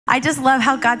I just love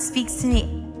how God speaks to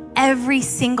me every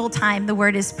single time the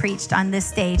word is preached on this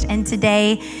stage. And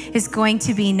today is going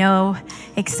to be no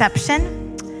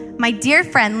exception. My dear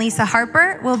friend, Lisa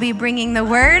Harper, will be bringing the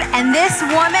word. And this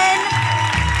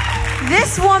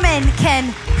woman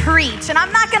can preach. And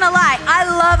I'm not gonna lie, I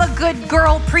love a good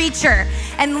girl preacher.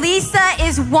 And Lisa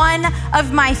is one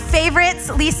of my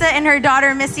favorites. Lisa and her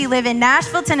daughter, Missy, live in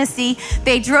Nashville, Tennessee.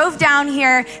 They drove down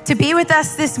here to be with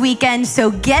us this weekend.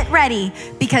 So get ready,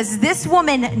 because this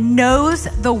woman knows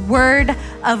the word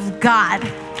of God.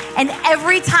 And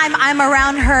every time I'm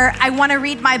around her, I wanna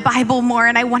read my Bible more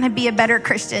and I wanna be a better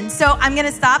Christian. So I'm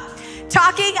gonna stop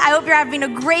talking. I hope you're having a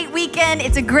great weekend.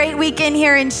 It's a great weekend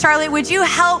here in Charlotte. Would you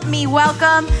help me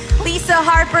welcome Lisa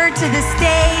Harper to the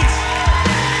stage?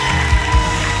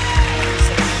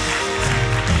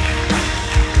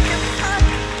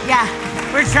 Yeah,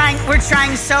 we're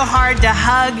trying so hard to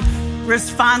hug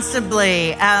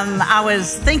responsibly. I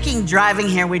was thinking driving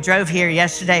here, we drove here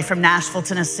yesterday from Nashville,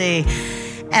 Tennessee,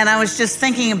 and I was just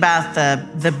thinking about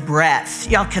the breadth.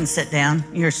 Y'all can sit down.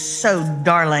 You're so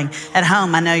darling. At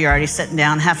home, I know you're already sitting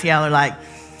down. Half of y'all are like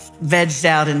vegged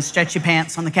out in stretchy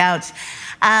pants on the couch.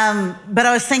 But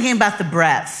I was thinking about the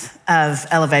breadth of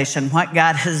Elevation, what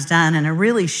God has done in a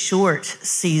really short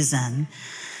season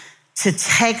to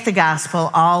take the gospel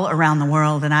all around the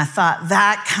world. And I thought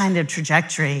that kind of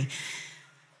trajectory,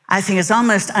 I think, is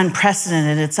almost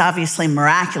unprecedented. It's obviously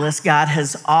miraculous. God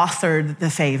has authored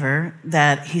the favor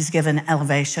that he's given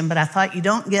Elevation, but I thought you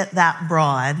don't get that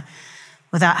broad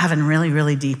without having really,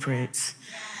 really deep roots.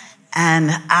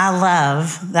 And I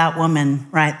love that woman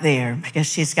right there because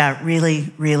she's got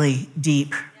really, really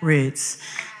deep roots.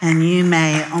 And you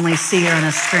may only see her on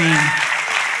a screen.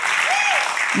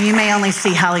 You may only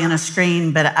see Holly on a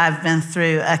screen, but I've been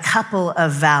through a couple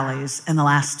of valleys in the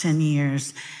last 10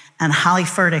 years. And Holly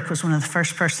Furtick was one of the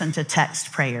first person to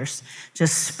text prayers,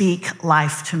 just speak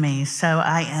life to me. So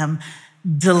I am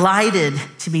delighted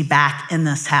to be back in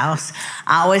this house.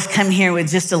 I always come here with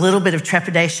just a little bit of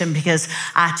trepidation because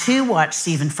I too watch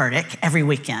Steven Furtick every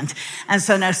weekend. And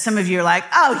so now some of you are like,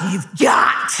 oh, you've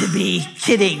got to be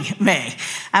kidding me.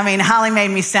 I mean, Holly made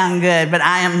me sound good, but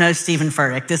I am no Steven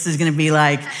Furtick. This is going to be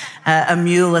like a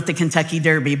mule at the Kentucky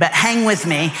Derby. But hang with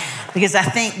me because I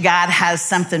think God has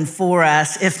something for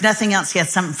us. If nothing else, he has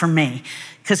something for me.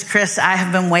 Because, Chris, I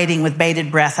have been waiting with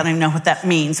bated breath. I don't even know what that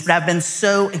means, but I've been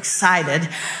so excited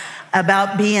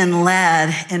about being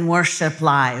led in worship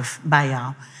live by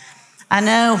y'all. I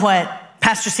know what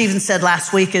Pastor Steven said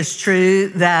last week is true,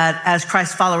 that as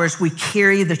Christ followers, we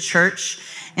carry the church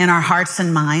in our hearts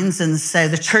and minds. And so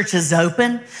the church is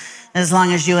open as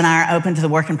long as you and I are open to the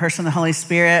work and person of the Holy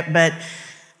Spirit. But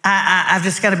I've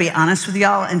just got to be honest with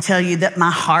y'all and tell you that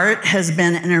my heart has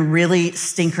been in a really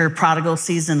stinker prodigal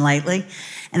season lately.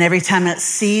 And every time it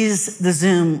sees the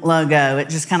Zoom logo, it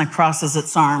just kind of crosses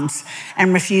its arms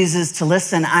and refuses to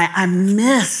listen. I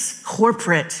miss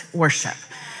corporate worship.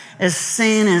 As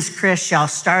soon as Chris, y'all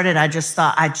started, I just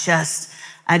thought, I just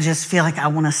feel like I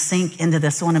want to sink into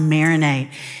this. I want to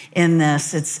marinate in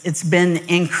this. It's been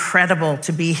incredible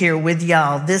to be here with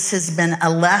y'all. This has been a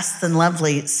less than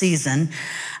lovely season.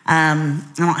 I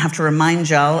don't have to remind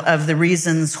y'all of the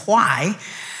reasons why,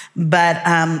 but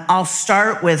I'll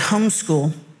start with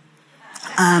homeschool.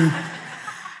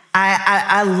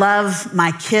 I love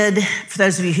my kid. For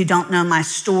those of you who don't know my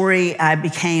story, I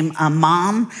became a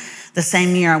mom the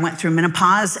same year I went through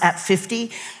menopause at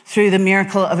 50 through the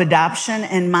miracle of adoption.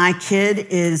 And my kid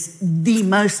is the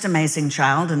most amazing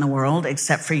child in the world,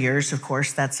 except for yours, of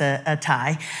course, that's a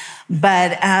tie.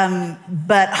 But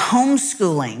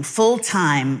homeschooling full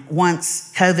time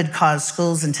once COVID caused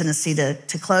schools in Tennessee to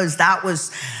close, that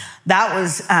was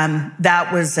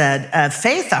a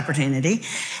faith opportunity.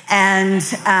 And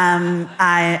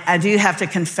I do have to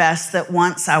confess that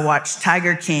once I watched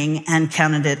Tiger King and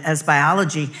counted it as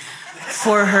biology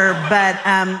for her. But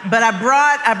I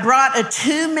brought a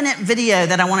 2-minute video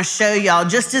that I want to show y'all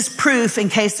just as proof in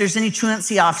case there's any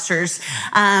truancy officers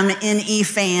in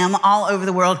EFAM all over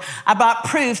the world. I brought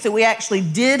proof that we actually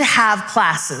did have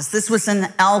classes. This was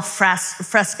an al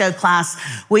fresco class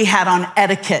we had on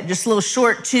etiquette. Just a little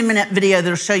short 2-minute video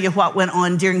that'll show you what went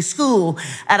on during school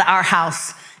at our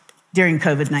house during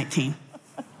COVID-19.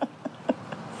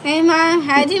 Hey, Mom,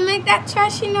 how do you make that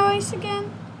trashy noise again?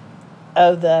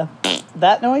 Oh,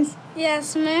 that noise?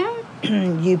 Yes,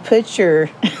 ma'am. You put your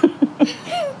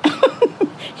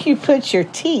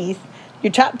teeth,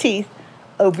 your top teeth,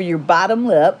 over your bottom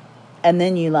lip, and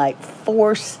then you like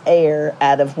force air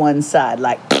out of one side,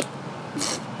 like.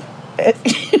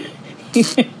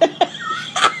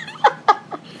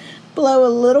 Blow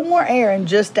a little more air and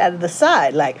just out of the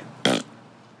side, like.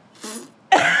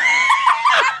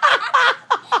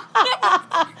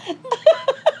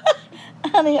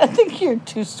 honey, I think you're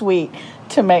too sweet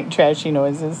to make trashy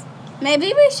noises.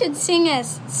 Maybe we should sing a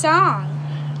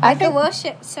song, like a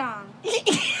worship song.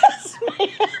 Yes,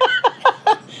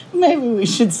 maybe we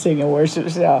should sing a worship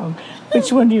song.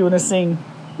 Which one do you want to sing?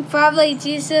 Probably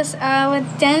Jesus,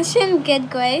 Redemption, Good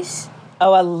Grace.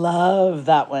 Oh, I love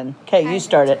that one. Okay, you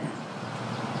start it.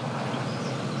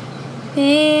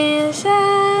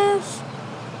 Jesus,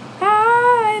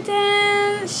 our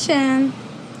redemption,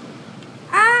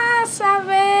 our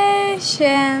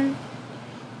salvation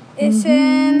is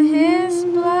in His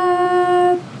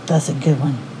blood. That's a good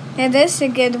one. It is a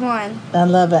good one. I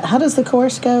love it. How does the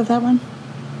chorus go of that one?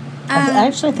 I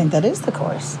actually think that is the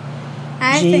chorus.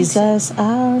 Jesus, think so.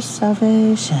 Our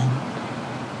salvation,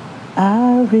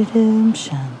 our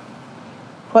redemption.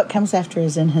 What comes after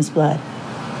is in His blood?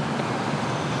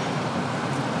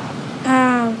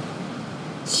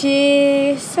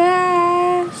 Jesus,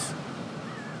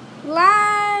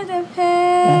 light of heaven.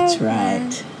 That's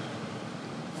right.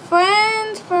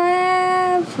 Friend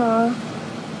forever,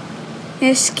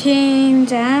 His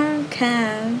kingdom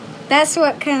come. That's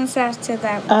what comes after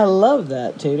that one. I love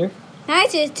that, Tudor. I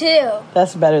do too.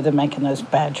 That's better than making those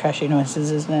bad, trashy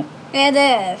noises, isn't it? It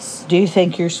is. Do you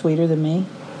think you're sweeter than me?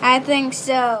 I think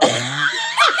so.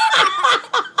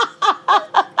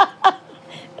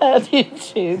 I do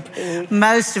too, Pooh.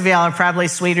 Most of y'all are probably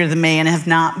sweeter than me and have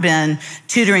not been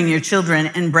tutoring your children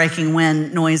in breaking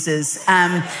wind noises.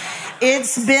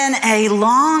 It's been a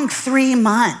long 3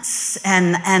 months,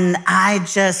 and I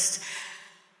just,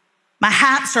 my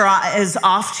hats is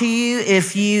off to you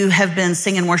if you have been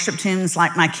singing worship tunes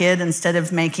like my kid instead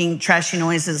of making trashy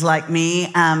noises like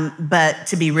me. But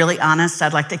to be really honest,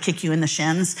 I'd like to kick you in the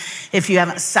shins if you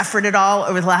haven't suffered it all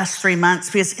over the last 3 months,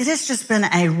 because it has just been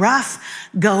a rough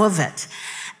go of it.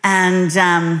 And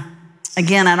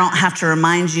again, I don't have to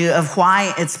remind you of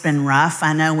why it's been rough.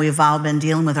 I know we've all been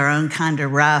dealing with our own kind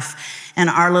of rough in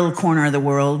our little corner of the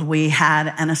world. We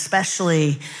had an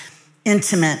especially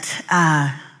intimate,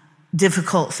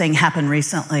 difficult thing happened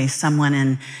recently.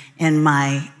 Someone in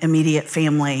my immediate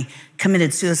family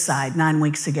committed suicide 9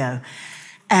 weeks ago.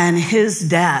 And his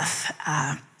death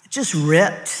just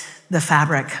ripped the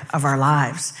fabric of our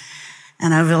lives.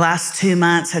 And over the last 2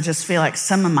 months, I just feel like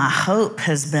some of my hope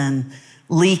has been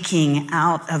leaking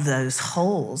out of those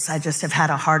holes. I just have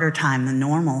had a harder time than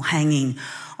normal hanging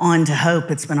on to hope.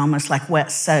 It's been almost like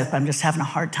wet soap. I'm just having a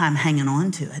hard time hanging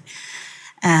on to it.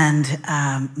 And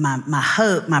my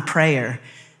hope, my prayer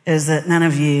is that none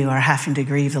of you are having to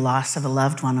grieve the loss of a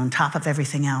loved one on top of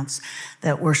everything else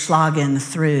that we're slogging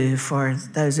through. For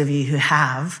those of you who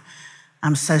have,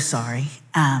 I'm so sorry.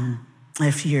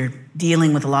 If you're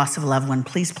dealing with the loss of a loved one,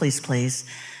 please, please, please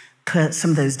put some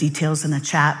of those details in the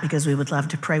chat, because we would love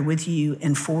to pray with you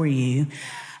and for you.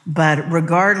 But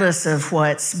regardless of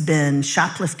what's been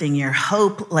shoplifting your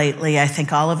hope lately, I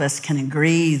think all of us can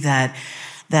agree that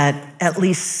at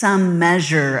least some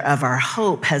measure of our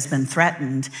hope has been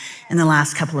threatened in the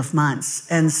last couple of months.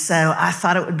 And so I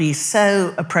thought it would be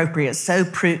so appropriate, so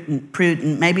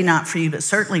prudent, maybe not for you, but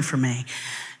certainly for me,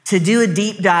 to do a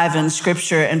deep dive in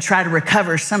Scripture and try to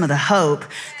recover some of the hope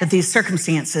that these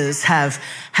circumstances have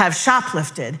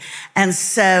shoplifted. And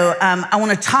so I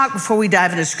want to talk before we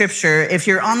dive into Scripture. If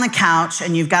you're on the couch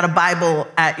and you've got a Bible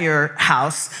at your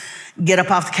house, get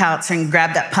up off the couch and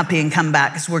grab that puppy and come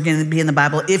back, because we're going to be in the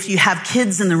Bible. If you have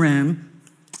kids in the room,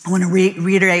 I want to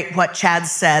reiterate what Chad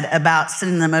said about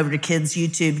sending them over to kids'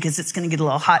 YouTube, because it's going to get a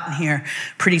little hot in here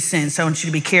pretty soon. So I want you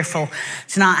to be careful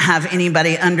to not have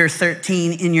anybody under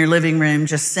 13 in your living room.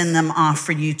 Just send them off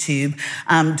for YouTube.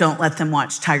 Don't let them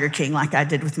watch Tiger King like I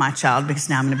did with my child, because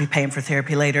now I'm going to be paying for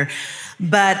therapy later.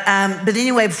 But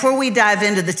anyway, before we dive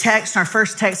into the text, our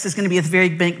first text is going to be at the very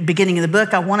beginning of the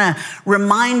book. I want to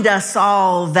remind us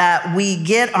all that we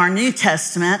get our New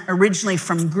Testament originally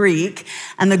from Greek,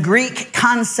 and the Greek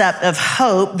concept of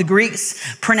hope, the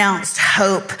Greeks pronounced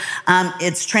hope.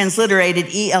 It's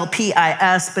transliterated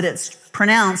E-L-P-I-S, but it's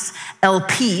pronounced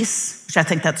elpis, which I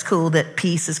think that's cool that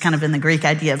peace is kind of in the Greek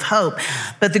idea of hope.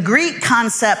 But the Greek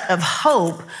concept of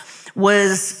hope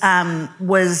was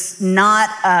not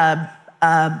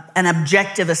an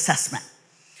objective assessment.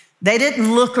 They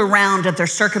didn't look around at their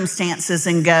circumstances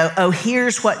and go, oh,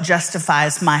 here's what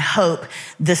justifies my hope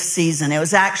this season. It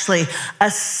was actually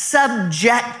a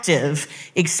subjective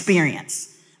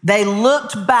experience. They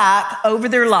looked back over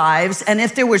their lives, and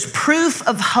if there was proof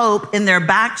of hope in their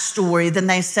backstory, then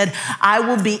they said, I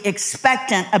will be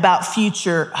expectant about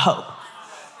future hope.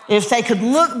 If they could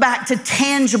look back to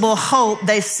tangible hope,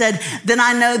 they said, then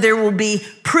I know there will be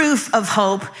proof of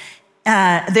hope.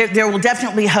 There will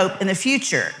definitely be hope in the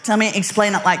future. So let me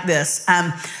explain it like this.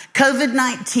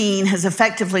 COVID-19 has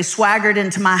effectively swaggered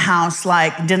into my house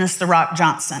like Dennis the Rock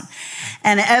Johnson.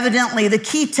 And evidently the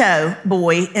keto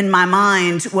boy in my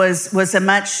mind was a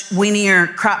much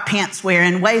weenier crop pants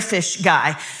wearing wayfish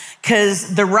guy,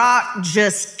 because The Rock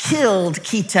just killed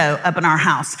keto up in our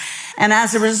house. And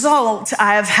as a result,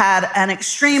 I have had an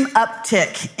extreme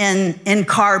uptick in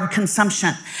carb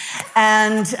consumption.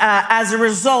 And as a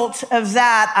result of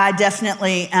that, I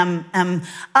definitely am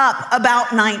up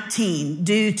about 19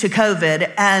 due to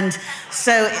COVID. And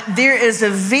so there is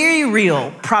a very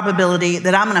real probability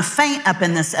that I'm gonna faint up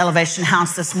in this elevation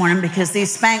house this morning, because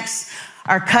these Spanx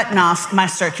are cutting off my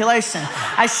circulation.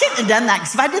 I shouldn't have done that,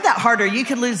 because if I did that harder, you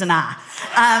could lose an eye.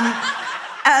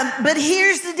 But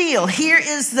here's the deal. Here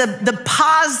is the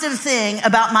positive thing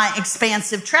about my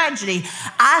expansive tragedy.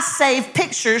 I saved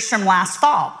pictures from last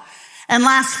fall. And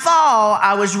last fall,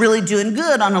 I was really doing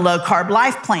good on a low-carb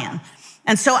life plan.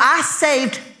 And so I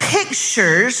saved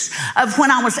pictures of when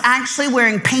I was actually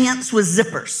wearing pants with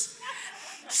zippers.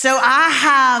 So I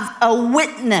have a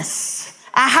witness.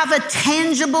 I have a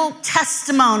tangible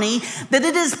testimony that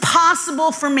it is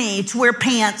possible for me to wear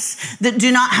pants that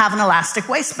do not have an elastic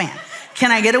waistband.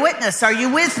 Can I get a witness? Are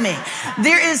you with me?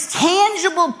 There is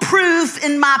tangible proof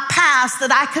in my past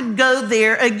that I could go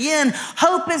there again.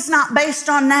 Hope is not based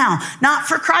on now, not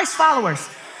for Christ followers.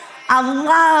 I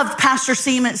loved Pastor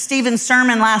Steven's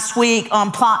sermon last week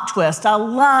on plot twist. I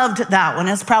loved that one.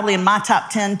 It's probably in my top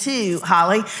 10 too,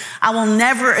 Holly. I will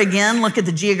never again look at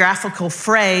the geographical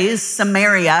phrase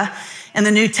Samaria in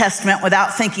the New Testament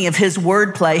without thinking of his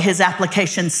wordplay, his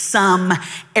application, some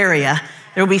area.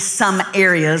 There will be some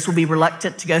areas we'll be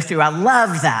reluctant to go through. I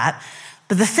love that.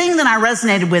 But the thing that I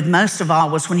resonated with most of all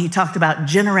was when he talked about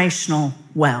generational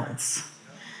wells.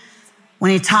 When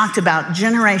he talked about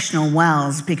generational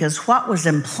wells, because what was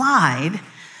implied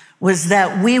was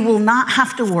that we will not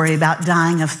have to worry about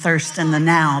dying of thirst in the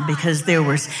now, because there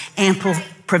was ample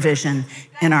provision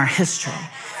in our history.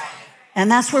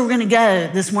 And that's where we're going to go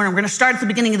this morning. We're going to start at the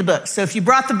beginning of the book. So if you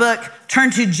brought the book,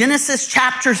 turn to Genesis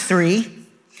chapter 3.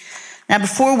 Now,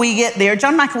 before we get there,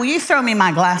 John Michael, will you throw me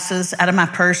my glasses out of my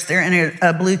purse? They're in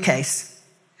a blue case.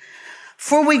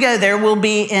 Before we go there, we'll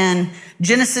be in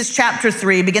Genesis chapter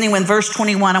 3, beginning with verse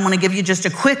 21. I want to give you just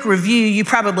a quick review. You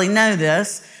probably know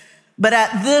this, but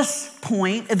at this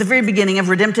point, at the very beginning of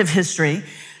redemptive history,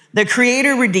 the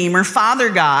Creator, Redeemer, Father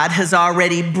God has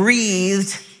already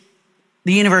breathed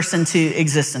the universe into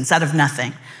existence out of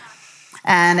nothing.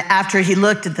 And after he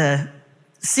looked at the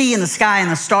sea and the sky and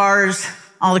the stars,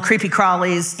 all the creepy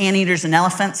crawlies, anteaters, and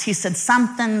elephants, he said,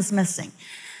 something's missing.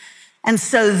 And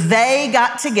so they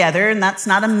got together, and that's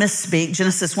not a misspeak.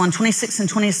 Genesis 1:26 and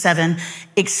 27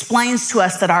 explains to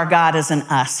us that our God is an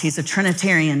us. He's a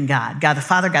Trinitarian God. God the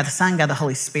Father, God the Son, God the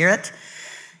Holy Spirit.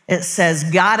 It says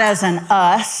God as an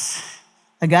us.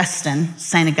 Augustine,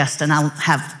 St. Augustine, I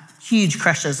have huge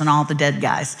crushes on all the dead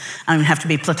guys. I don't even have to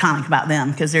be platonic about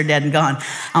them because they're dead and gone.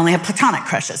 I only have platonic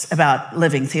crushes about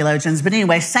living theologians. But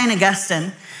anyway, St.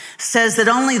 Augustine says that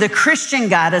only the Christian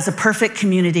God is a perfect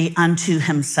community unto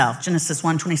himself. Genesis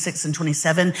 1:26 and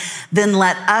 27. Then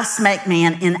let us make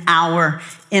man in our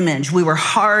image. We were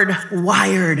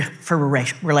hardwired for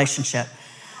relationship.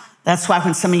 That's why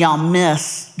when some of y'all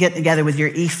miss getting together with your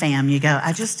E-fam, you go,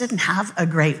 I just didn't have a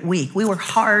great week. We were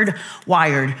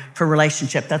hardwired for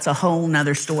relationship. That's a whole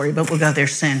nother story, but we'll go there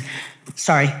soon.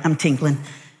 Sorry, I'm tinkling,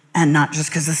 and not just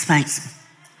because of Spanx.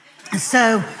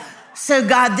 So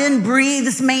God then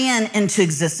breathes man into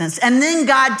existence, and then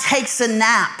God takes a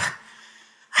nap.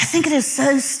 I think it is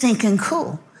so stinking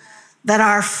cool that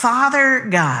our Father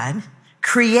God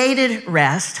created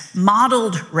rest,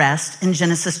 modeled rest in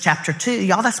Genesis chapter 2.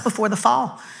 Y'all, that's before the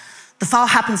fall. The fall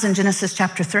happens in Genesis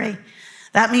chapter 3.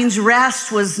 That means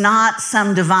rest was not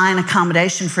some divine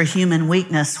accommodation for human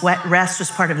weakness. Rest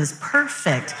was part of his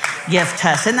perfect gift to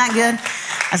us. Isn't that good?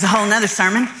 That's a whole nother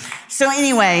sermon. So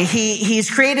anyway, he's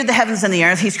created the heavens and the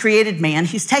earth. He's created man.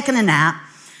 He's taken a nap,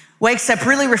 wakes up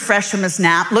really refreshed from his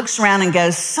nap, looks around and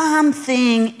goes,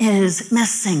 something is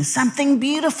missing. Something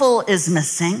beautiful is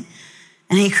missing.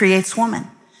 And he creates woman.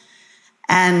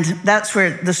 And that's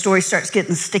where the story starts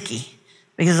getting sticky,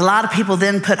 because a lot of people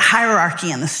then put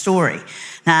hierarchy in the story.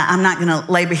 Now, I'm not going to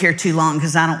labor here too long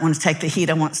because I don't want to take the heat.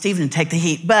 I want Stephen to take the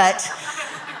heat. But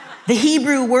the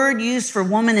Hebrew word used for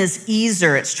woman is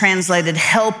ezer. It's translated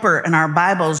helper in our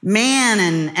Bibles. Man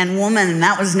and woman, and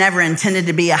that was never intended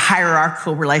to be a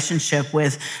hierarchical relationship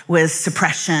with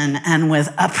suppression and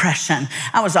with oppression.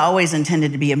 That was always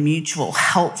intended to be a mutual,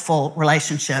 helpful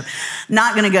relationship.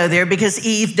 Not going to go there because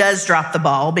Eve does drop the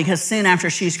ball, because soon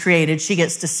after she's created, she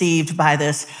gets deceived by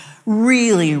this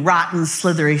really rotten,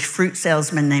 slithery fruit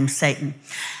salesman named Satan.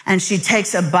 And she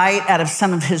takes a bite out of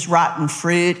some of his rotten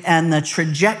fruit, and the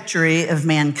trajectory of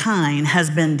mankind has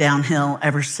been downhill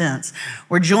ever since.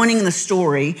 We're joining the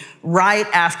story right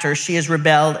after she has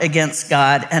rebelled against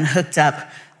God and hooked up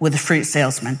with the fruit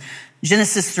salesman.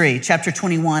 Genesis 3, chapter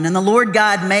 21. And the Lord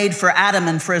God made for Adam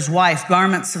and for his wife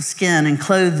garments of skin and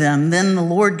clothed them. Then the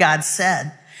Lord God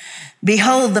said,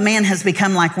 behold, the man has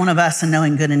become like one of us in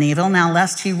knowing good and evil. Now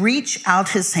lest he reach out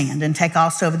his hand and take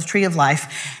also of the tree of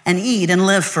life and eat and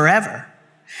live forever.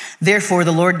 Therefore,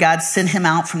 the Lord God sent him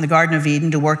out from the Garden of Eden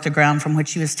to work the ground from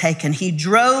which he was taken. He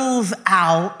drove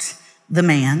out the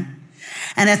man.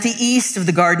 And at the east of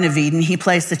the Garden of Eden, he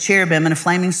placed the cherubim and a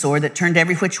flaming sword that turned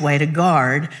every which way to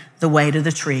guard the way to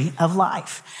the tree of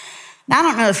life. Now, I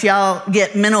don't know if y'all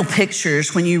get mental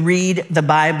pictures when you read the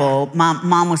Bible. My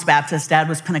mom was Baptist, dad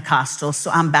was Pentecostal, so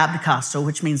I'm Baptist-costal,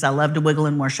 which means I love to wiggle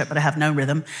and worship, but I have no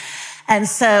rhythm. And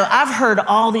so I've heard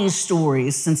all these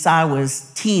stories since I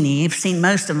was teeny. I've seen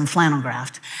most of them flannel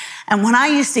graphed. And when I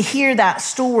used to hear that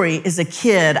story as a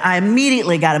kid, I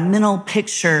immediately got a mental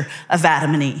picture of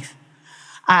Adam and Eve.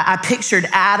 I pictured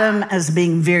Adam as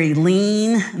being very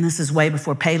lean, and this is way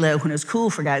before paleo when it was cool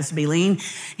for guys to be lean.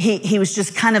 He was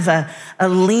just kind of a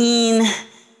lean,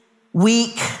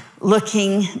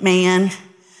 weak-looking man,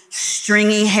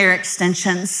 stringy hair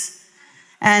extensions,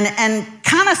 and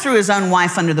kind of threw his own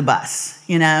wife under the bus,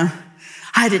 you know.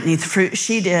 I didn't eat the fruit,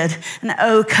 she did, and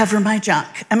oh, cover my junk.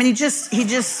 I mean,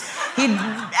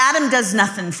 Adam does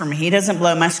nothing for me. He doesn't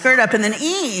blow my skirt up. And then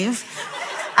Eve,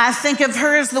 I think of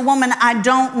her as the woman I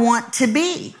don't want to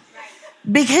be,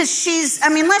 because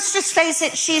let's just face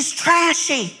it, she's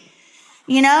trashy.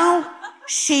 You know,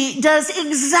 she does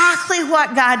exactly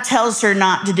what God tells her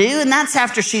not to do, and that's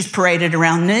after she's paraded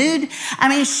around nude. I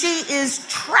mean, she is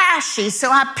trashy.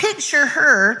 So I picture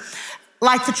her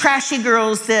like the trashy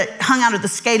girls that hung out at the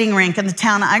skating rink in the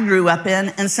town I grew up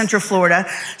in Central Florida.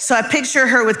 So I picture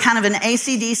her with kind of an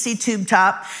AC/DC tube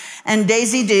top and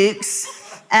Daisy Dukes,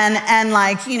 and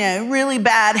like, you know, really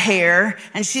bad hair,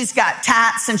 and she's got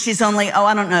tats, and she's only,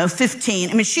 15.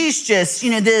 I mean, she's just,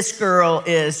 you know, this girl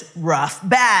is rough,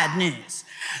 bad news.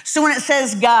 So when it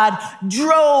says God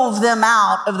drove them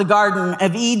out of the Garden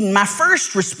of Eden, my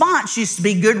first response used to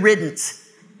be good riddance.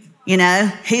 You know,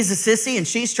 he's a sissy and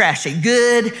she's trashy.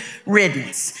 Good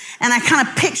riddance. And I kind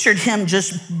of pictured him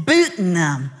just booting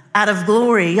them out of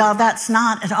glory. Y'all, that's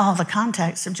not at all the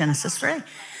context of Genesis 3.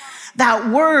 That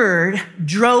word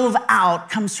drove out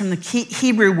comes from the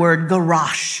Hebrew word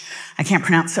garash. I can't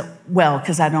pronounce it well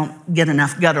because I don't get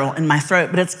enough guttural in my throat,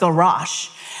 but it's garash.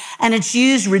 And it's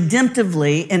used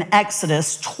redemptively in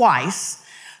Exodus twice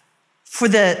for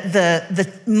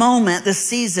the moment, the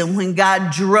season when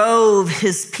God drove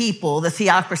his people, the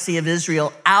theocracy of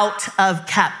Israel, out of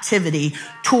captivity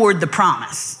toward the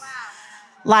promise. Wow.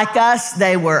 Like us,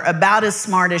 they were about as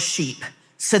smart as sheep.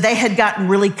 So they had gotten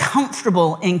really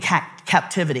comfortable in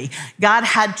captivity. God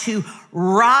had to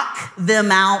rock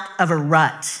them out of a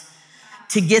rut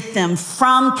to get them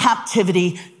from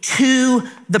captivity to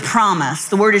the promise.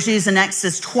 The word is used in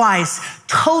Exodus twice,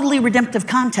 totally redemptive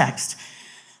context.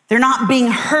 They're not being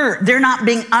hurt. They're not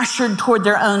being ushered toward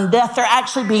their own death. They're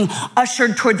actually being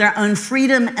ushered toward their own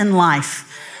freedom and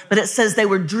life. But it says they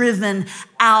were driven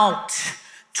out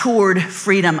toward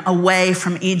freedom, away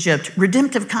from Egypt.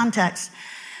 Redemptive context.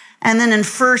 And then in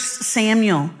 1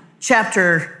 Samuel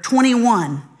chapter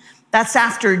 21, that's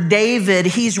after David,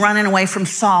 he's running away from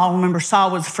Saul. Remember,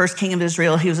 Saul was the first king of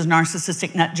Israel. He was a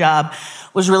narcissistic nut job,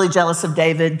 was really jealous of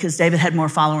David because David had more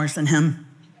followers than him.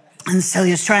 And so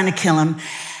he was trying to kill him.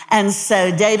 And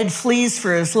so David flees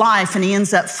for his life, and he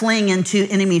ends up fleeing into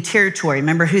enemy territory.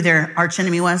 Remember who their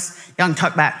archenemy was? Y'all can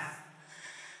talk back.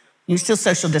 You still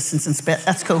social distance and spit.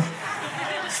 That's cool.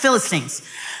 Philistines.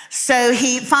 So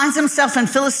he finds himself in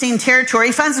Philistine territory.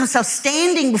 He finds himself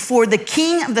standing before the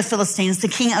king of the Philistines, the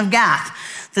king of Gath.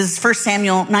 This is 1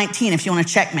 Samuel 19, if you want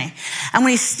to check me. And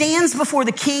when he stands before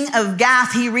the king of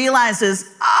Gath, he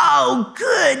realizes, oh,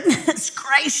 goodness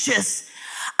gracious,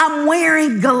 I'm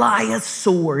wearing Goliath's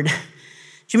sword. Do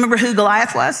you remember who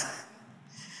Goliath was?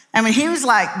 I mean, he was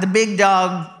like the big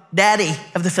dog daddy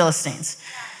of the Philistines.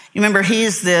 You remember,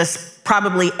 he's this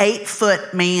probably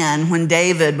 8-foot man when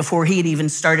David, before he'd even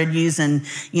started using,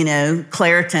 you know,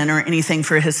 Claritin or anything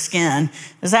for his skin.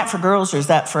 Is that for girls or is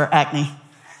that for acne?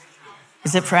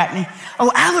 Is it for acne?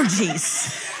 Oh,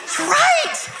 allergies. That's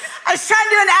right. I was trying to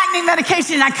do an acne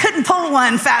medication and I couldn't pull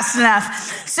one fast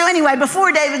enough. So anyway,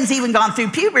 before David's even gone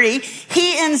through puberty,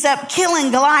 he ends up killing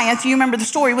Goliath. You remember the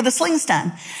story with a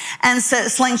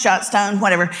slingshot stone,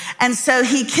 whatever. And so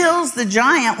he kills the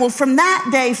giant. Well, from that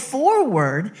day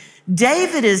forward,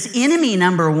 David is enemy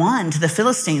number one to the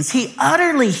Philistines. He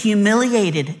utterly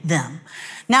humiliated them.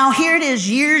 Now here it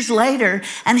is years later,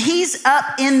 and he's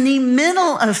up in the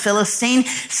middle of Philistine,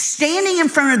 standing in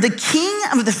front of the king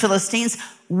of the Philistines,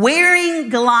 wearing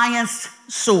Goliath's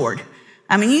sword.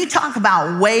 I mean, you talk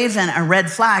about waving a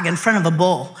red flag in front of a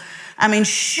bull. I mean,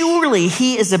 surely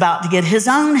he is about to get his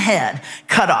own head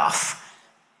cut off.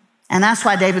 And that's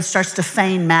why David starts to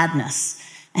feign madness.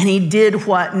 And he did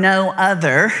what no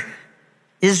other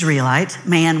Israelite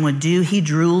man would do. He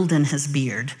drooled in his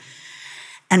beard.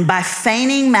 And by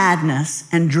feigning madness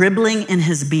and dribbling in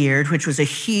his beard, which was a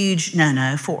huge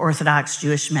no-no for Orthodox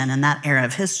Jewish men in that era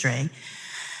of history,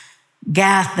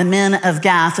 Gath, the men of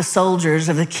Gath, the soldiers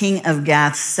of the king of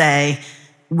Gath say,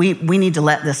 we need to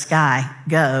let this guy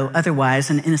go. Otherwise,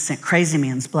 an innocent crazy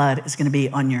man's blood is going to be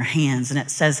on your hands. And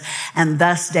it says, and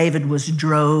thus David was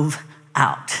drove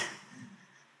out.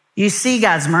 You see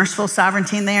God's merciful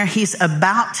sovereignty in there. He's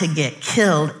about to get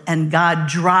killed and God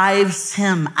drives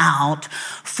him out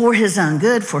for his own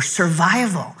good, for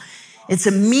survival. It's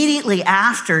immediately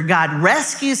after God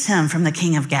rescues him from the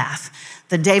king of Gath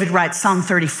that David writes Psalm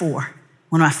 34,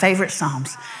 one of my favorite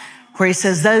Psalms, where he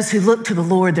says, those who look to the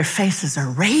Lord, their faces are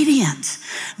radiant.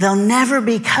 They'll never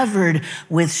be covered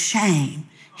with shame.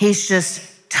 He's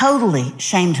just totally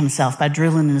shamed himself by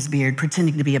drooling in his beard,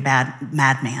 pretending to be a bad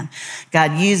madman.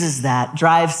 God uses that,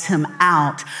 drives him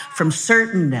out from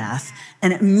certain death.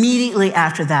 And immediately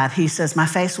after that, he says, my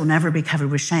face will never be covered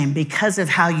with shame because of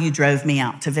how you drove me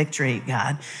out to victory,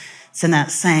 God. It's in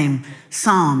that same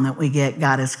psalm that we get,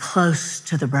 God is close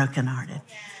to the brokenhearted.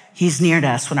 He's near to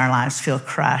us when our lives feel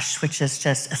crushed, which is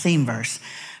just a theme verse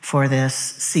for this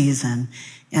season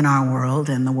in our world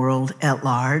and the world at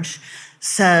large.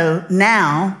 So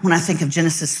now, when I think of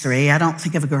Genesis 3, I don't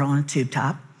think of a girl on a tube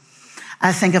top.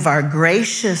 I think of our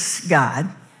gracious God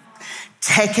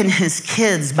taking his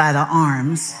kids by the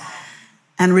arms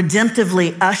and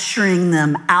redemptively ushering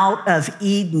them out of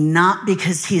Eden, not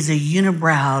because he's a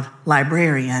unibrowed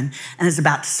librarian and is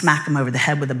about to smack them over the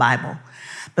head with the Bible,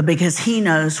 but because he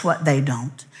knows what they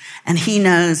don't. And he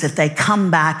knows if they come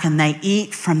back and they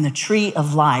eat from the tree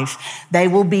of life, they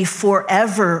will be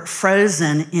forever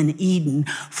frozen in Eden,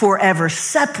 forever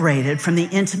separated from the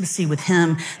intimacy with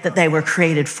him that they were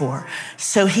created for.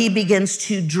 So he begins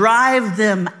to drive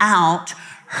them out,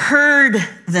 herd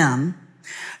them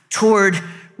toward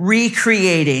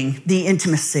recreating the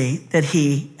intimacy that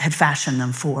he had fashioned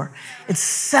them for. It's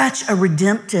such a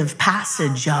redemptive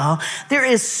passage, y'all. There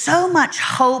is so much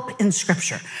hope in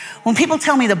Scripture. When people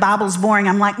tell me the Bible's boring,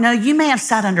 I'm like, no, you may have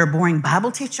sat under a boring Bible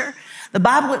teacher. The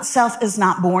Bible itself is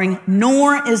not boring,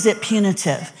 nor is it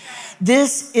punitive.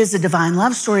 This is a divine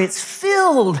love story. It's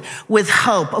filled with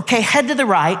hope. Okay, head to the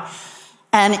right.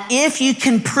 And if you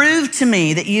can prove to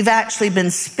me that you've actually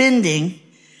been spending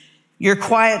your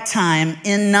quiet time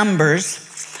in Numbers,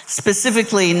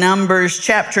 specifically Numbers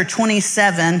chapter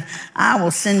 27, I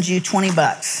will send you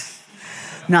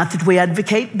 $20. Not that we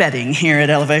advocate betting here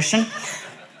at Elevation,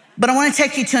 but I want to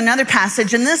take you to another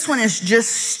passage, and this one is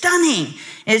just stunning.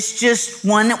 It's just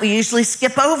one that we usually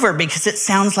skip over because it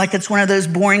sounds like it's one of those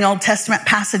boring Old Testament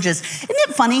passages. Isn't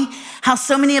it funny how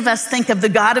so many of us think of the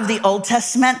God of the Old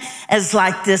Testament as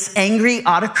like this angry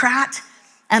autocrat,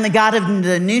 and the God of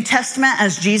the New Testament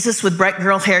as Jesus with bright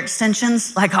girl hair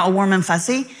extensions, like all warm and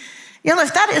fuzzy? You know,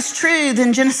 if that is true,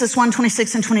 then Genesis 1,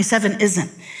 26 and 27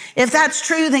 isn't. If that's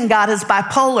true, then God is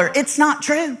bipolar. It's not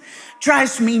true.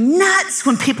 Drives me nuts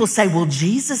when people say, well,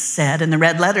 Jesus said in the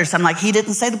red letters. I'm like, he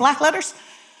didn't say the black letters?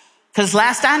 Because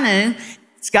last I knew,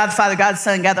 it's God the Father, God the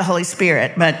Son, God the Holy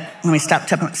Spirit. But let me stop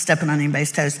stepping on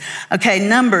anybody's toes. Okay,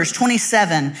 Numbers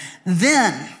 27.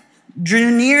 Then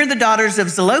drew near the daughters of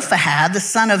Zelophehad, the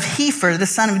son of Hepher, the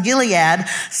son of Gilead,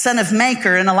 son of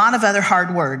Maker, and a lot of other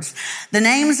hard words. The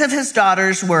names of his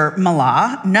daughters were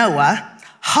Mahlah, Noah,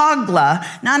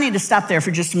 Hoglah. Now I need to stop there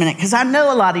for just a minute because I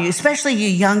know a lot of you, especially you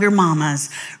younger mamas,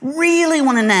 really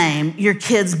want to name your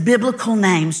kids biblical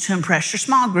names to impress your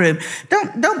small group.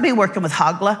 Don't be working with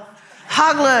Hoglah.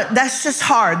 Hoglah, that's just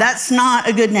hard. That's not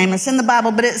a good name. It's in the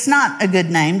Bible, but it's not a good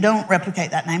name. Don't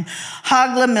replicate that name.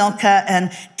 Hoglah, Milcah, and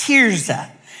Tirzah.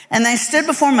 And they stood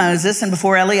before Moses and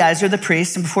before Eleazar the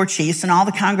priest and before chiefs and all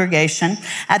the congregation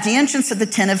at the entrance of the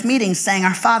tent of meetings, saying,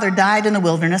 our father died in the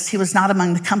wilderness. He was not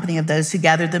among the company of those who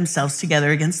gathered themselves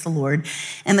together against the Lord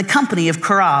in the company of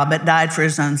Korah, but died for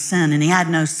his own sin, and he had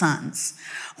no sons.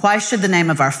 Why should the name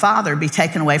of our father be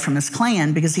taken away from his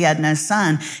clan because he had no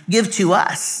son? Give to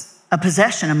us a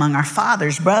possession among our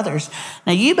father's brothers.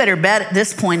 Now, you better bet at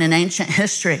this point in ancient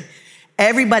history,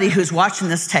 everybody who's watching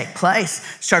this take place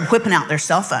started whipping out their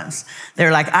cell phones.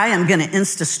 They're like, I am going to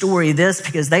Insta story this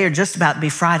because they are just about to be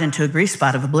fried into a grease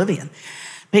spot of oblivion.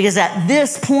 Because at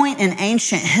this point in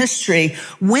ancient history,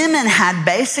 women had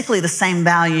basically the same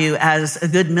value as a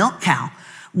good milk cow.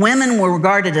 Women were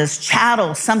regarded as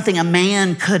chattel, something a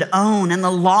man could own. And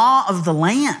the law of the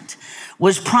land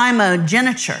was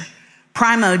primogeniture.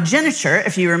 Primogeniture,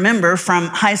 if you remember from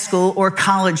high school or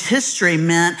college history,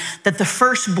 meant that the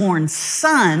firstborn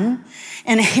son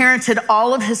inherited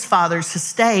all of his father's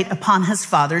estate upon his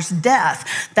father's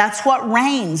death. That's what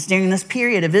reigns during this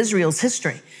period of Israel's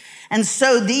history. And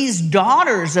so these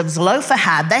daughters of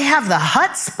Zelophehad, they have the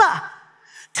chutzpah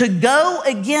to go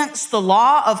against the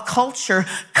law of culture,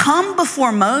 come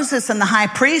before Moses and the high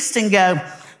priest and go,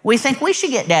 we think we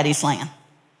should get daddy's land.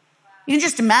 You can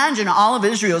just imagine all of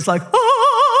Israel's like,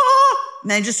 ah!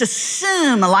 And they just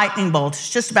assume a lightning bolt is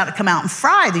just about to come out and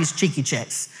fry these cheeky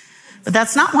chicks. But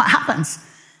that's not what happens.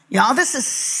 Y'all, this is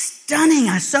stunning.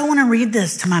 I so want to read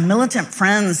this to my militant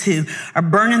friends who are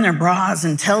burning their bras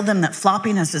and tell them that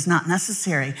floppiness is not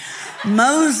necessary.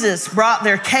 Moses brought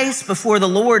their case before the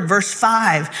Lord, verse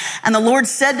 5. And the Lord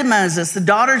said to Moses, the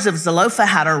daughters of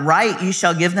Zelophehad are right. You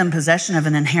shall give them possession of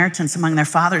an inheritance among their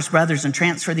father's brothers and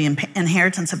transfer the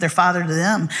inheritance of their father to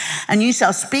them. And you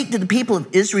shall speak to the people of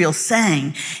Israel,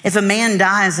 saying, if a man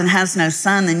dies and has no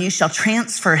son, then you shall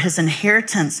transfer his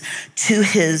inheritance to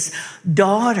his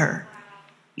daughter.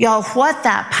 Y'all, what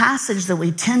that passage that we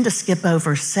tend to skip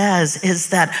over says is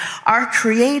that our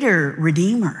Creator,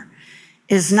 Redeemer,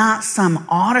 is not some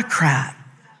autocrat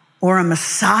or a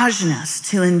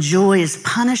misogynist who enjoys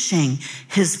punishing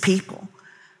his people,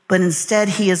 but instead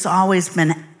he has always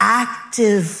been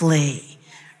actively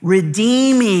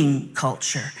redeeming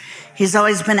culture. He's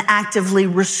always been actively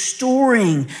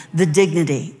restoring the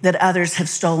dignity that others have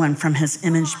stolen from his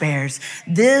image bearers.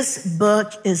 This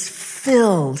book is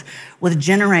filled with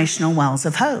generational wells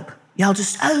of hope. Y'all,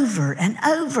 just over and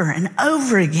over and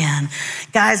over again.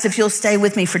 Guys, if you'll stay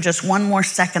with me for just one more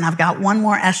second, I've got one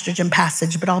more estrogen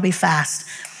passage, but I'll be fast.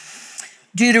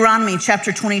 Deuteronomy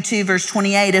chapter 22, verse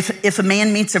 28, if a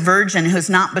man meets a virgin who is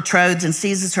not betrothed and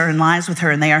seizes her and lies with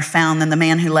her and they are found, then the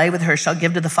man who lay with her shall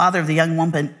give to the father of the young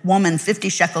woman 50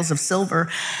 shekels of silver,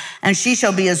 and she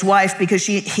shall be his wife because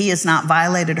he has not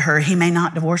violated her. He may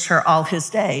not divorce her all his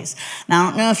days. Now, I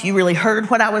don't know if you really heard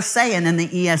what I was saying in the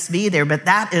ESV there, but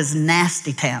that is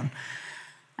nasty town.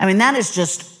 I mean, that is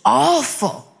just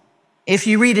awful if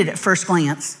you read it at first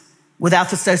glance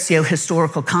without the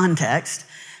socio-historical context.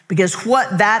 Because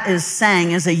what that is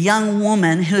saying is a young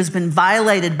woman who has been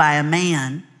violated by a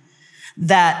man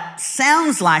that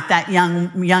sounds like that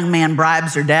young man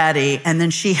bribes her daddy, and then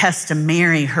she has to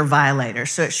marry her violator.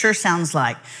 So it sure sounds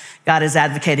like God is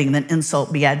advocating that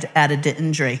insult be added to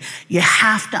injury. You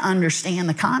have to understand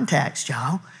the context,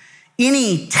 y'all.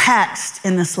 Any text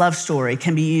in this love story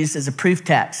can be used as a proof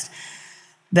text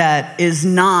that is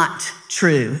not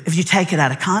true if you take it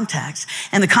out of context.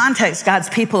 In the context, God's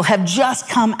people have just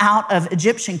come out of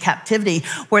Egyptian captivity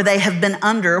where they have been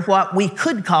under what we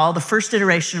could call the first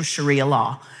iteration of Sharia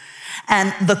law.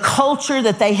 And the culture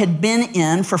that they had been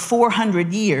in for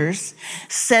 400 years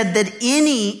said that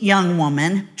any young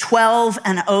woman, 12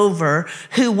 and over,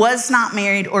 who was not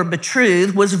married or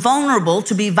betrothed was vulnerable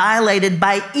to be violated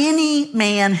by any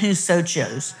man who so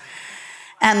chose.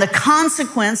 And the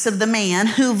consequence of the man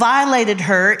who violated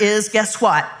her is, guess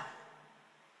what?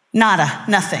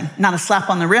 Nothing. Not a slap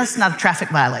on the wrist, not a traffic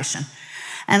violation.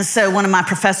 And so one of my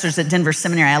professors at Denver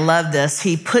Seminary, I love this,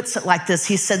 he puts it like this.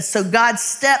 He said, so God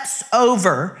steps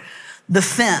over the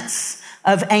fence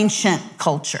of ancient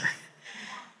culture.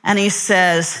 And he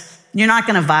says, you're not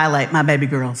going to violate my baby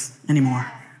girls anymore.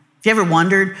 Have you ever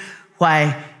wondered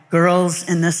why girls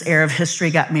in this era of history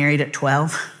got married at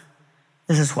 12?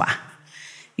 This is why.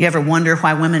 You ever wonder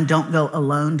why women don't go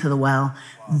alone to the well?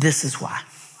 This is why.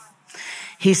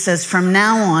 He says, from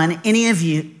now on, any of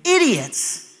you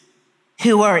idiots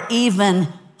who are even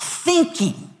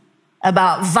thinking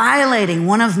about violating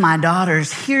one of my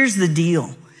daughters, here's the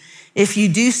deal. If you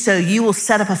do so, you will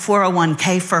set up a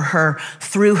 401k for her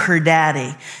through her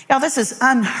daddy. Y'all, this is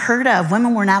unheard of.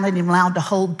 Women were not even allowed to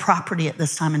hold property at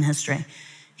this time in history.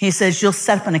 He says, you'll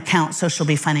set up an account so she'll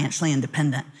be financially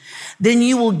independent. Then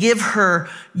you will give her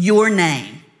your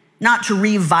name not to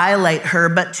re-violate her,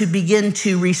 but to begin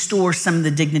to restore some of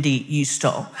the dignity you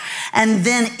stole. And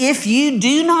then if you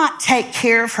do not take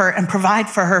care of her and provide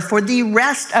for her for the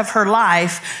rest of her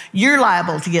life, you're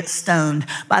liable to get stoned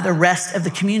by the rest of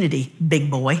the community, big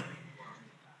boy.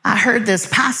 I heard this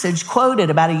passage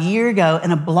quoted about a year ago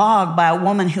in a blog by a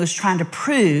woman who was trying to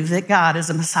prove that God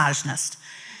is a misogynist.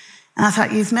 And I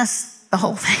thought, you've missed the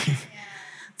whole thing.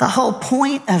 The whole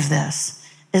point of this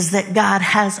is that God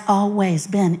has always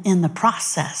been in the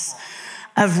process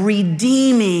of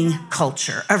redeeming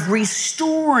culture, of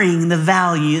restoring the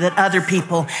value that other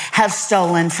people have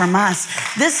stolen from us.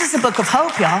 This is a book of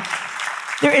hope, y'all.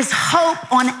 There is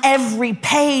hope on every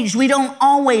page. We don't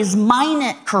always mine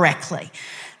it correctly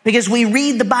because we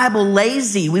read the Bible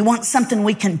lazy. We want something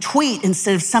we can tweet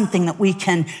instead of something that we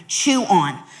can chew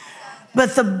on.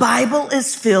 But the Bible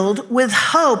is filled with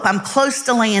hope. I'm close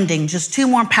to landing. Just 2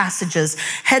 more passages.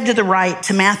 Head to the right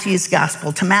to Matthew's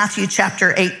gospel, to Matthew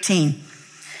chapter 18.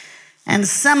 And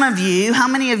some of you, how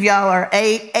many of y'all are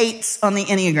eights on the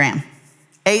Enneagram?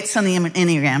 8s on the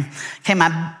Enneagram. Okay,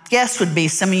 my guess would be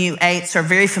some of you 8s are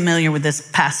very familiar with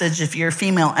this passage. If you're a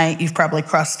female 8, you've probably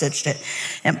cross-stitched it.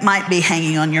 It might be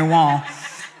hanging on your wall.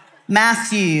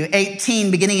 Matthew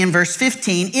 18, beginning in verse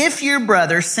 15, if your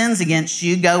brother sins against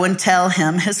you, go and tell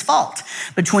him his fault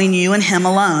between you and him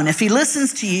alone. If he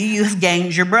listens to you, you have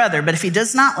gained your brother. But if he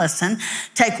does not listen,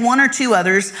 take 1 or 2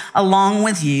 others along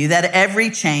with you, that every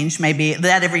charge may be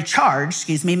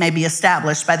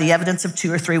established by the evidence of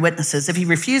 2 or 3 witnesses. If he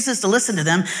refuses to listen to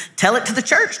them, tell it to the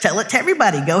church, tell it to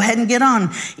everybody. Go ahead and get on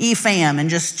EFAM and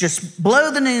just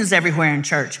blow the news everywhere in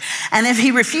church. And if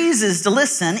he refuses to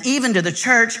listen, even to the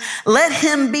church, let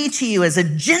him be to you as a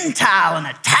Gentile and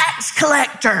a tax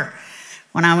collector.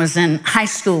 When I was in high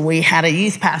school, we had a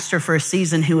youth pastor for a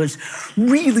season who was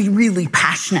really, really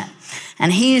passionate.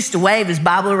 And he used to wave his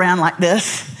Bible around like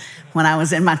this. When I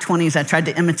was in my 20s, I tried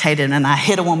to imitate it, and I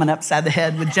hit a woman upside the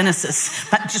head with Genesis.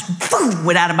 But just boom,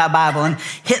 went out of my Bible and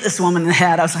hit this woman in the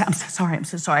head. I was like, I'm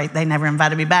so sorry. They never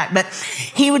invited me back. But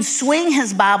he would swing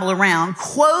his Bible around,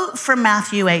 quote from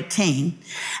Matthew 18,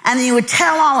 and he would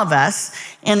tell all of us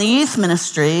in the youth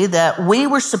ministry that we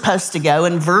were supposed to go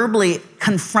and verbally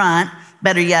confront,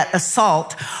 better yet,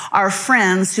 assault our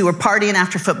friends who were partying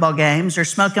after football games or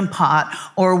smoking pot,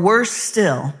 or worse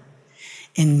still,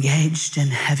 engaged in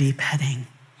heavy petting.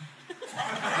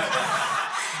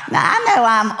 Now, I know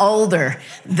I'm older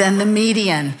than the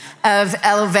median of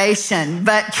elevation,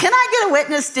 but can I get a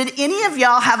witness? Did any of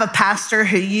y'all have a pastor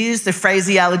who used the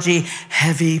phraseology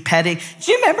heavy petting?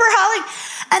 Do you remember, Holly?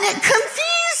 And it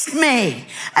confused me.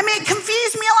 It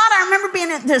confused me a lot. I remember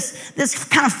being at this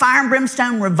kind of fire and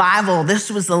brimstone revival. This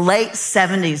was the late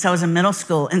 70s. I was in middle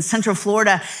school in Central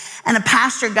Florida. And a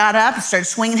pastor got up and started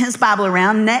swinging his Bible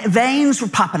around. Veins were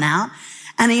popping out.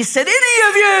 And he said, any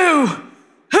of you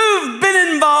who've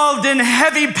been involved in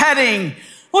heavy petting,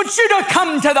 want you to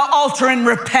come to the altar and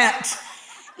repent.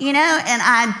 And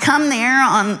I'd come there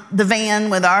on the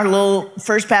van with our little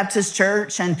First Baptist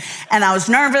church. And I was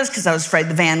nervous because I was afraid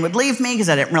the van would leave me because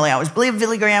I didn't really always believe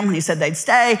Billy Graham when he said they'd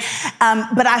stay.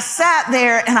 But I sat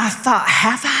there and I thought,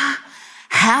 have I?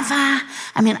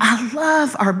 I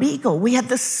love our beagle. We had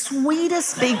the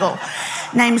sweetest beagle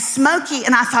named Smokey.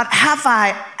 And I thought,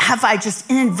 have I just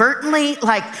inadvertently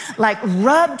like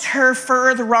rubbed her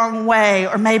fur the wrong way,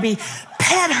 or maybe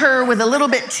pet her with a little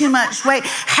bit too much weight?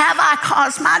 Have I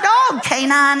caused my dog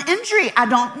canine injury? I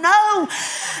don't know.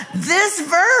 This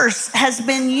verse has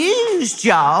been used,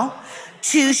 y'all,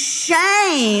 to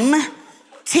shame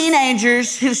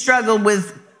teenagers who struggled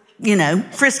with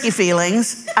frisky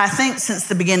feelings, I think since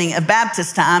the beginning of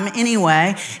Baptist time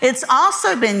anyway. It's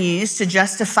also been used to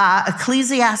justify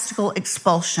ecclesiastical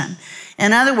expulsion.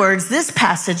 In other words, this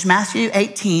passage, Matthew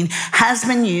 18, has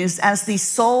been used as the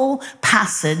sole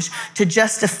passage to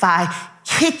justify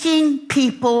kicking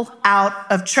people out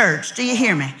of church. Do you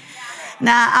hear me?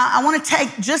 Now, I want to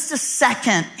take just a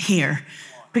second here,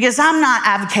 because I'm not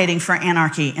advocating for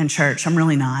anarchy in church. I'm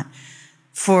really not.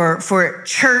 For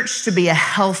church to be a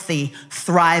healthy,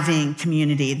 thriving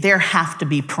community, there have to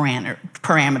be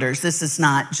parameters. This is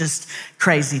not just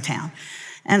crazy town.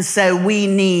 And so we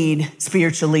need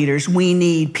spiritual leaders. We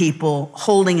need people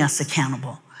holding us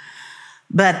accountable.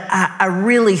 But I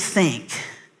really think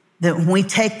that when we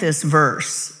take this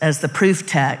verse as the proof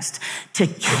text to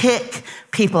kick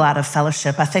people out of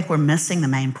fellowship, I think we're missing the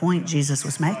main point Jesus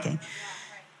was making.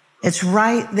 It's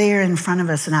right there in front of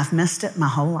us, and I've missed it my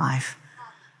whole life.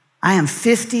 I am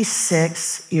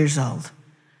 56 years old.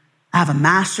 I have a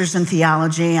master's in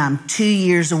theology. I'm 2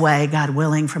 years away, God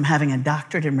willing, from having a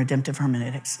doctorate in redemptive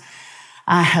hermeneutics.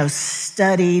 I have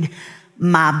studied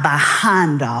my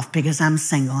behind off because I'm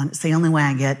single and it's the only way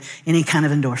I get any kind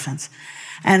of endorphins.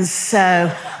 And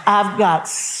so I've got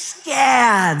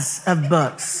scads of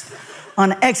books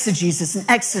on exegesis and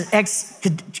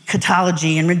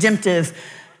eschatology and redemptive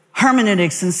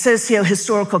hermeneutics and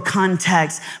socio-historical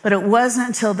context. But it wasn't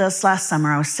until this last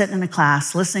summer I was sitting in a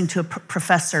class listening to a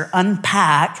professor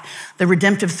unpack the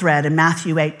redemptive thread in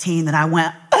Matthew 18 that I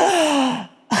went, oh,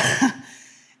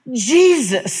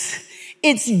 Jesus.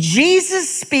 It's Jesus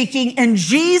speaking, and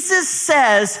Jesus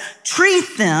says,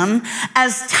 treat them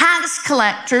as tax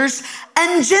collectors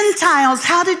and Gentiles.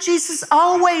 How did Jesus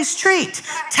always treat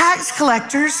tax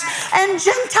collectors and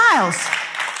Gentiles?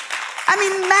 I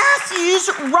mean, Matthew's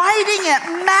writing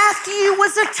it. Matthew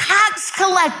was a tax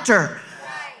collector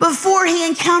before he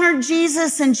encountered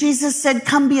Jesus, and Jesus said,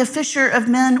 come be a fisher of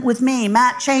men with me.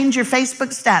 Matt, change your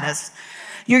Facebook status.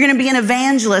 You're going to be an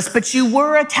evangelist, but you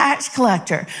were a tax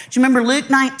collector. Do you remember Luke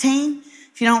 19?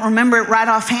 If you don't remember it right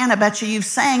offhand, I bet you've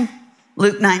sang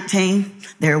Luke 19.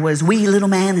 There was wee little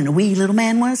man, and a wee little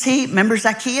man was he. Remember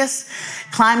Zacchaeus?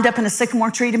 Climbed up in a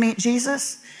sycamore tree to meet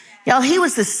Jesus. Y'all, he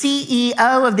was the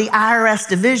CEO of the IRS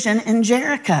division in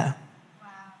Jericho.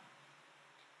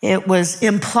 It was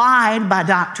implied by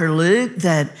Dr. Luke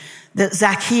that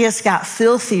Zacchaeus got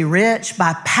filthy rich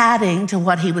by padding to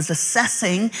what he was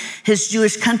assessing his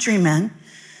Jewish countrymen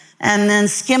and then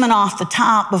skimming off the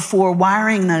top before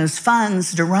wiring those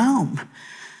funds to Rome.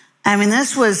 I mean,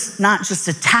 this was not just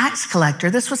a tax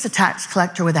collector. This was a tax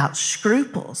collector without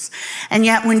scruples. And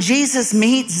yet when Jesus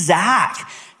meets Zach,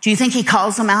 do you think he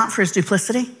calls him out for his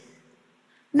duplicity?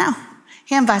 No,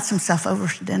 he invites himself over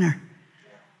for dinner.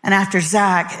 And after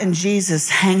Zach and Jesus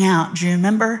hang out, do you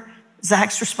remember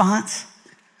Zach's response?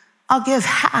 I'll give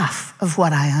half of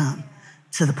what I own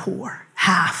to the poor,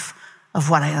 half of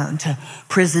what I own to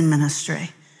prison ministry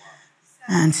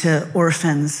and to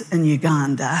orphans in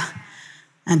Uganda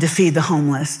and to feed the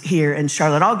homeless here in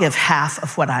Charlotte. I'll give half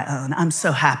of what I own. I'm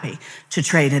so happy to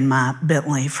trade in my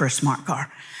Bentley for a smart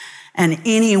car. And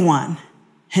anyone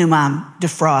whom I'm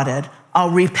defrauded, I'll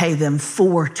repay them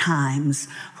 4 times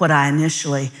what I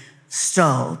initially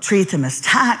stole. Treat them as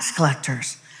tax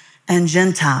collectors and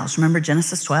Gentiles. Remember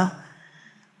Genesis 12?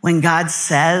 When God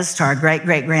says to our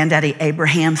great-great-granddaddy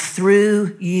Abraham,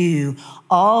 through you,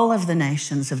 all of the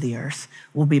nations of the earth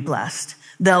will be blessed.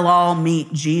 They'll all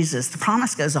meet Jesus. The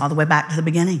promise goes all the way back to the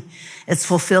beginning. It's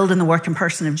fulfilled in the work and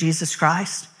person of Jesus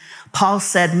Christ. Paul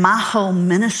said, my whole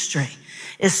ministry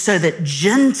is so that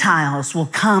Gentiles will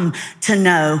come to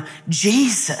know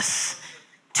Jesus.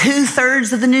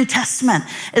 2/3 of the New Testament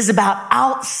is about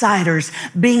outsiders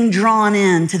being drawn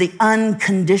into the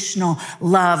unconditional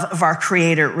love of our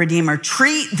Creator, Redeemer.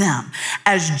 Treat them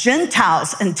as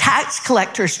Gentiles and tax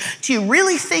collectors. Do you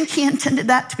really think he intended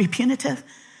that to be punitive?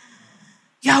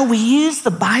 Yo, we use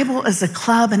the Bible as a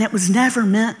club, and it was never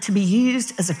meant to be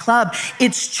used as a club.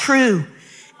 It's true.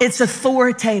 It's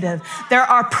authoritative. There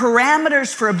are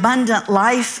parameters for abundant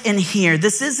life in here.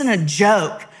 This isn't a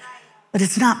joke, but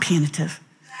it's not punitive.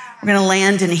 We're going to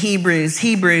land in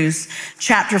Hebrews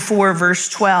chapter 4, verse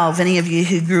 12. Any of you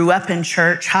who grew up in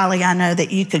church, Holly, I know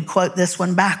that you could quote this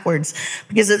one backwards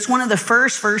because it's one of the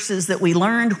first verses that we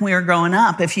learned when we were growing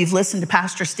up. If you've listened to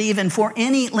Pastor Steven for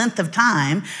any length of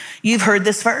time, you've heard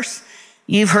this verse.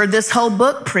 You've heard this whole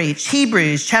book preached.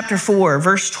 Hebrews chapter 4,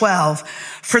 verse 12.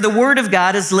 For the word of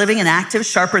God is living and active,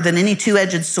 sharper than any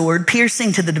two-edged sword,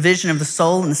 piercing to the division of the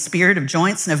soul and the spirit, of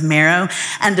joints and of marrow,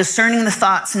 and discerning the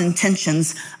thoughts and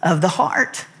intentions of the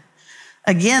heart.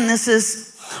 Again, this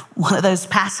is one of those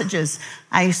passages.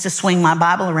 I used to swing my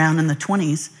Bible around in the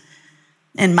 20s.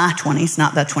 In my 20s,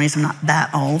 not the 20s, I'm not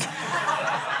that old.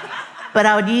 But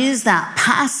I would use that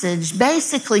passage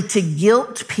basically to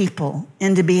guilt people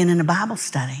into being in a Bible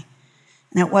study.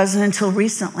 And it wasn't until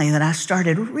recently that I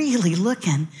started really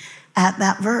looking at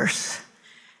that verse.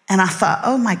 And I thought,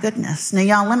 oh my goodness. Now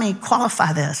y'all, let me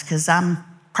qualify this because I'm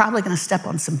probably going to step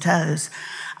on some toes.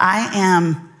 I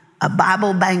am a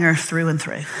Bible banger through and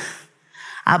through.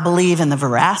 I believe in the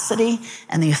veracity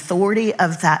and the authority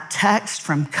of that text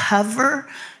from cover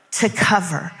to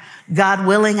cover. God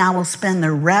willing, I will spend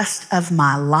the rest of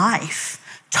my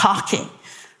life talking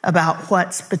about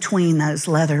what's between those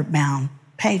leather-bound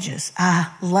pages.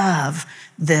 I love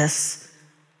this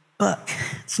book.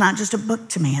 It's not just a book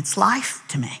to me, it's life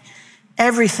to me.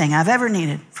 Everything I've ever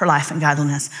needed for life and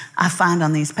godliness, I find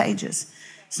on these pages.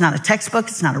 It's not a textbook,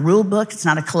 it's not a rule book, it's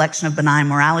not a collection of benign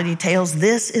morality tales.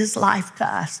 This is life to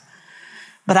us.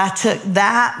 But I took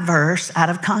that verse out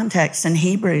of context in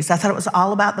Hebrews. I thought it was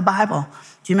all about the Bible.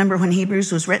 Do you remember when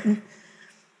Hebrews was written?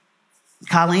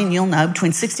 Colleen, you'll know,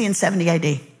 between 60 and 70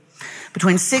 AD.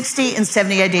 Between 60 and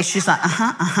 70 AD, she's like,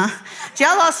 Do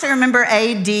y'all also remember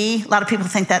AD? A lot of people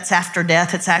think that's after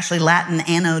death. It's actually Latin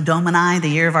Anno Domini, the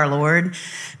year of our Lord.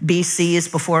 BC is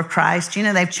before Christ. You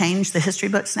know, they've changed the history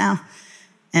books now.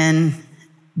 And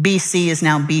BC is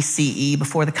now BCE,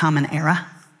 before the Common Era.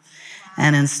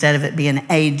 And instead of it being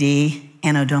AD,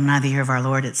 Anno Domini, the year of our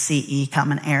Lord, it's CE,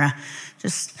 Common Era.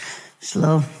 Just a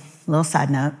little side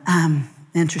note.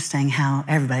 Interesting how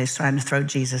everybody's trying to throw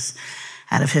Jesus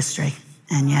out of history.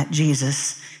 And yet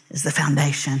Jesus is the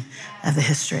foundation of the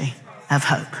history of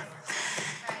hope.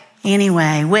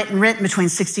 Anyway, written between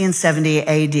 60 and 70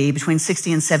 AD, between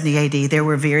 60 and 70 AD, there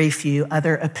were very few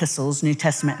other epistles, New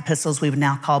Testament epistles we would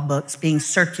now call books, being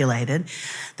circulated.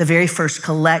 The very first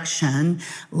collection,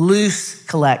 loose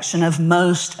collection of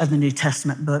most of the New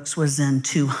Testament books was in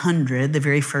 200. The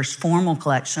very first formal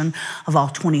collection of all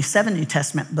 27 New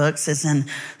Testament books is in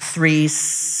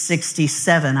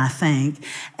 367, I think,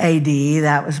 AD.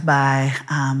 That was by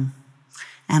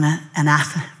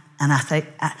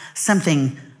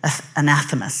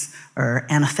anathemas or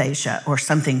anastasia or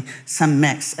something, some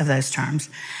mix of those terms.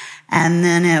 And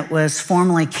then it was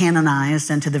formally canonized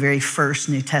into the very first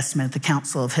New Testament at the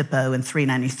Council of Hippo in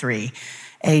 393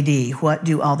 AD. What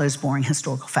do all those boring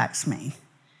historical facts mean? It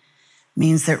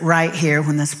means that right here,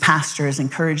 when this pastor is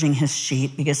encouraging his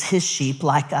sheep, because his sheep,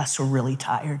 like us, were really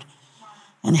tired,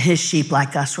 and his sheep,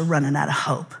 like us, were running out of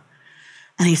hope.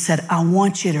 And he said, I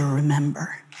want you to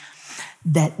remember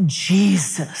that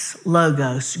Jesus,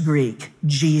 logos, Greek,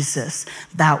 Jesus,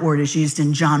 that word is used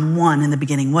in John 1. In the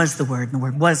beginning was the Word, and the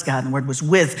Word was God, and the Word was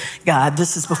with God.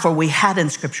 This is before we had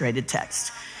inscripturated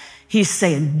text. He's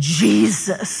saying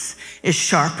Jesus is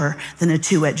sharper than a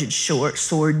two-edged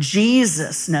sword.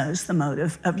 Jesus knows the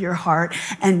motive of your heart,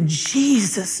 and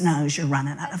Jesus knows you're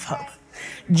running out of hope.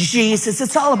 Jesus,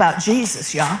 it's all about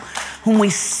Jesus, y'all. When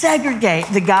we segregate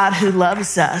the God who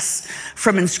loves us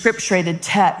from inscripturated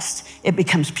text, it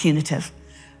becomes punitive.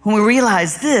 When we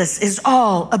realize this is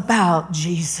all about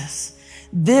Jesus,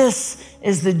 this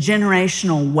is the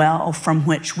generational well from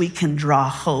which we can draw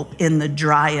hope in the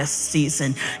driest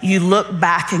season. You look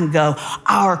back and go,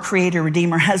 our Creator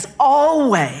Redeemer has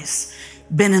always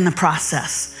been in the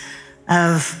process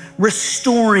of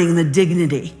restoring the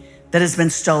dignity that has been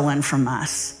stolen from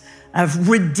us, of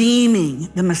redeeming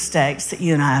the mistakes that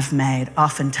you and I have made,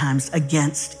 oftentimes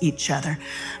against each other.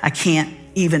 I can't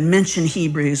even mention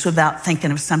Hebrews without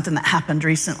thinking of something that happened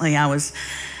recently. I was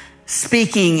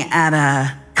speaking at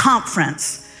a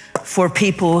conference for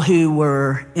people who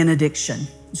were in addiction.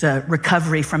 It was a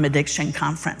recovery from addiction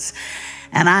conference.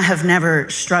 And I have never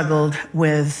struggled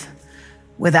with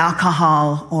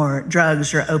alcohol or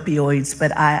drugs or opioids,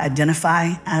 but I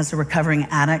identify as a recovering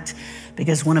addict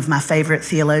because one of my favorite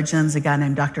theologians, a guy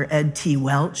named Dr. Ed T.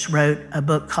 Welch, wrote a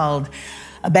book called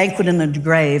A Banquet in the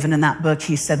Grave. And in that book,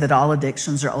 he said that all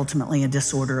addictions are ultimately a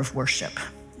disorder of worship.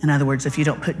 In other words, if you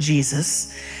don't put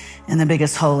Jesus in the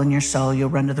biggest hole in your soul, you'll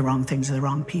run to the wrong things or the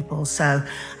wrong people. So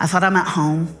I thought I'm at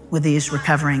home with these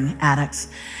recovering addicts.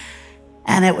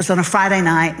 And it was on a Friday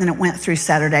night, and it went through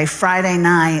Saturday. Friday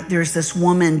night, there's this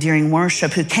woman during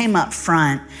worship who came up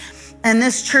front. And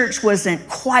this church wasn't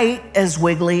quite as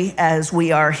wiggly as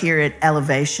we are here at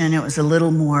Elevation. It was a little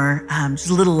more,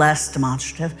 just a little less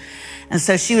demonstrative. And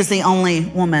so she was the only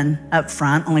woman up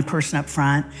front, only person up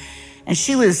front. And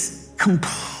she was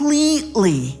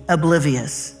completely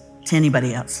oblivious to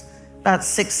anybody else. About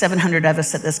 600-700 of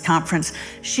us at this conference.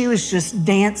 She was just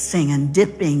dancing and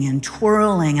dipping and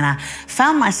twirling. And I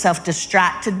found myself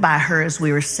distracted by her as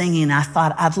we were singing. I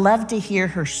thought, I'd love to hear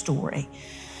her story.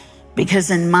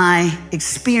 Because in my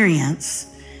experience,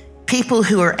 people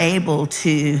who are able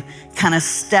to kind of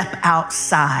step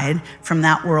outside from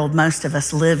that world most of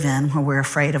us live in, where we're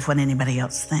afraid of what anybody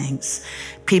else thinks,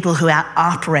 people who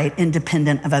operate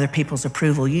independent of other people's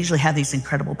approval usually have these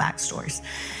incredible backstories.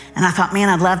 And I thought, man,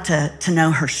 I'd love to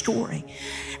know her story.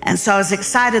 And so I was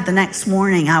excited. The next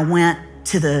morning, I went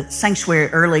to the sanctuary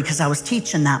early because I was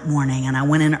teaching that morning, and I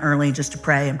went in early just to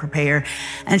pray and prepare.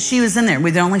 And she was in there.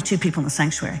 We're the only two people in the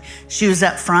sanctuary. She was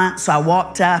up front, so I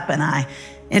walked up and I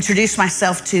introduced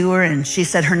myself to her, and she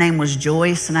said her name was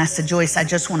Joyce. And I said, Joyce, I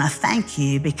just want to thank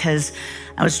you because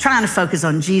I was trying to focus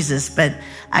on Jesus, but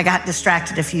I got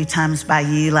distracted a few times by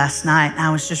you last night, and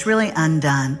I was just really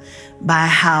undone by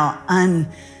how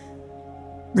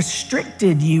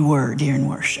unrestricted you were during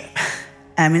worship.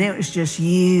 I mean, it was just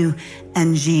you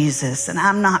and Jesus, and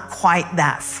I'm not quite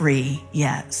that free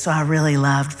yet. So I really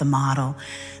loved the model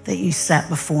that you set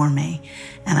before me.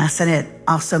 And I said, it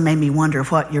also made me wonder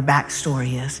what your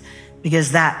backstory is,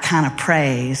 because that kind of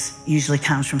praise usually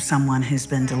comes from someone who's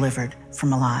been delivered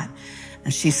from a lot.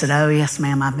 And she said, oh, yes,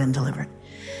 ma'am, I've been delivered.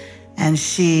 And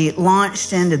she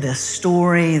launched into this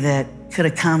story that could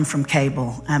have come from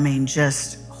cable. I mean,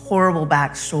 just horrible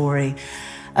backstory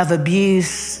of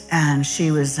abuse. And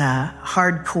she was a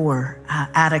hardcore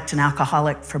addict and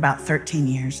alcoholic for about 13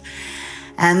 years.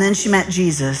 And then she met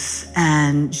Jesus,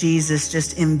 and Jesus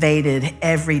just invaded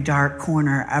every dark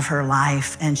corner of her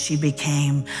life, and she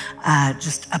became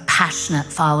just a passionate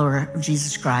follower of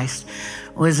Jesus Christ,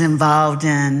 was involved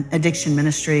in addiction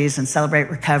ministries and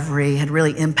Celebrate Recovery, had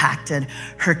really impacted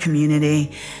her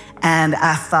community. And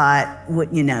I thought,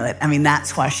 wouldn't you know it? I mean,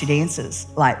 that's why she dances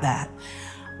like that.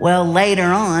 Well, later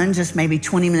on, just maybe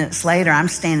 20 minutes later, I'm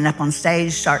standing up on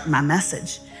stage starting my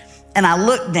message. And I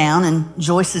looked down, and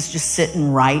Joyce is just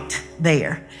sitting right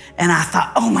there. And I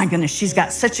thought, oh my goodness, she's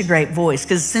got such a great voice.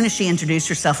 Because as soon as she introduced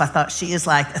herself, I thought she is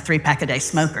like a 3-pack-a-day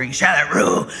smoker. She had that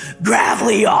real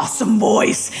gravelly, awesome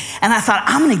voice. And I thought,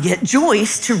 I'm going to get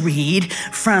Joyce to read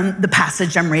from the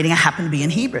passage I'm reading. I happen to be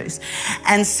in Hebrews.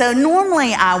 And so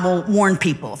normally I will warn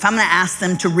people. If I'm going to ask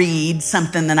them to read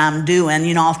something that I'm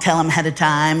doing, I'll tell them ahead of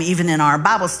time. Even in our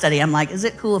Bible study, I'm like, is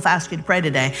it cool if I ask you to pray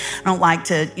today? I don't like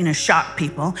to, shock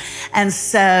people. And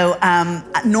so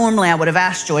normally I would have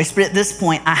asked Joyce, but at this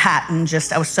point I hadn't.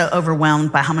 I was so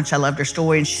overwhelmed by how much I loved her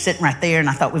story, and she's sitting right there, and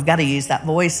I thought, we've got to use that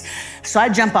voice. So I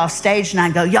jump off stage and I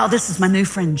go, y'all, this is my new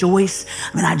friend Joyce.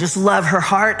 I mean, I just love her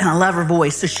heart and I love her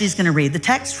voice. So she's going to read the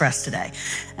text for us today.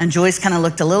 And Joyce kind of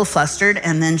looked a little flustered,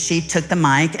 and then she took the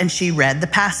mic and she read the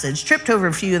passage, tripped over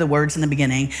a few of the words in the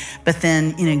beginning, but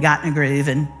then, got in a groove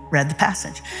and read the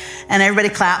passage. And everybody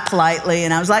clapped politely,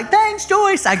 and I was like, thanks,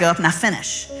 Joyce. I go up and I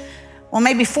finish. Well,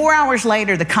 maybe 4 hours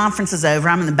later, the conference is over.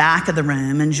 I'm in the back of the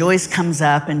room, and Joyce comes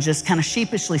up and just kind of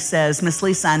sheepishly says, Miss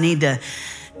Lisa, I need to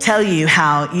tell you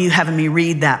how you having me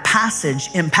read that passage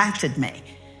impacted me.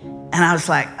 And I was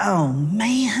like, oh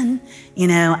man,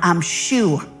 I'm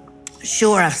sure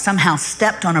I've somehow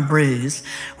stepped on a bruise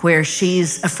where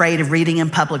she's afraid of reading in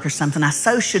public or something. I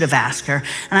so should have asked her.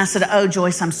 And I said, oh,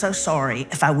 Joyce, I'm so sorry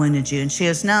if I wounded you. And she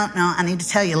goes, no, I need to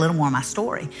tell you a little more of my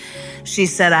story. She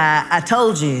said, I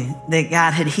told you that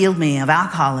God had healed me of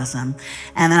alcoholism.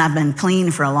 And then I've been clean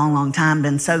for a long, long time,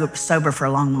 been sober for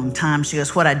a long, long time. She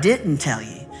goes, what I didn't tell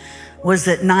you was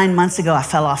that 9 months ago, I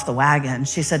fell off the wagon.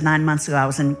 She said 9 months ago, I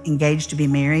was engaged to be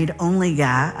married, only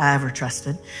guy I ever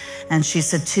trusted. And she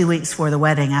said 2 weeks before the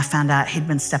wedding, I found out he'd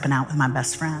been stepping out with my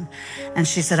best friend. And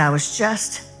she said, I was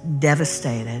just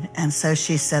devastated. And so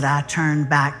she said, I turned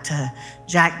back to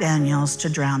Jack Daniels to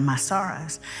drown my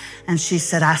sorrows. And she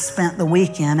said, I spent the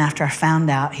weekend after I found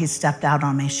out he stepped out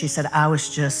on me. She said, I was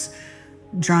just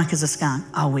drunk as a skunk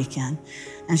all weekend.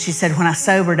 And she said, when I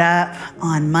sobered up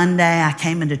on Monday, I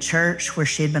came into church where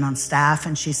she had been on staff.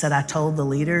 And she said, I told the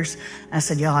leaders, I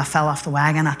said, y'all, I fell off the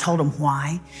wagon. I told them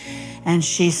why. And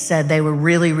she said they were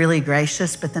really, really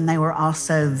gracious, but then they were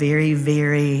also very,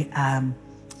 very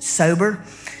sober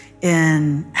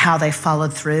in how they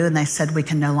followed through. And they said, we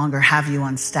can no longer have you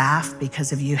on staff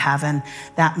because of you having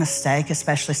that mistake,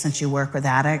 especially since you work with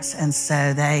addicts. And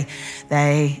so they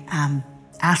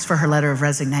asked for her letter of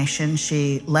resignation.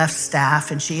 She left staff,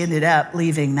 and she ended up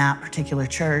leaving that particular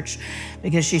church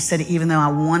because she said, even though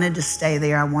I wanted to stay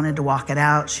there, I wanted to walk it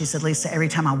out. She said, Lisa, every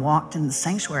time I walked in the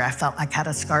sanctuary, I felt like I had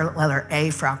a scarlet letter A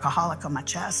for alcoholic on my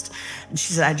chest. And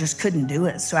she said, I just couldn't do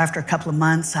it. So after a couple of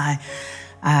months, I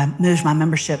moved my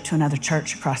membership to another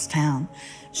church across town.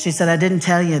 She said, I didn't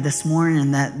tell you this morning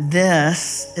that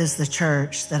this is the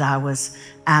church that I was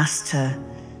asked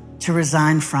to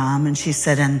resign from. And she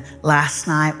said, and last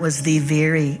night was the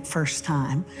very first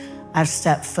time I've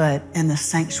stepped foot in the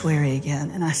sanctuary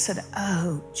again. And I said,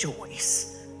 oh,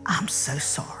 Joyce, I'm so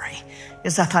sorry.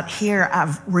 Because I thought, here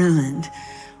I've ruined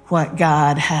what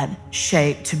God had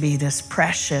shaped to be this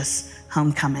precious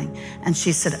homecoming. And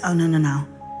she said, oh, no,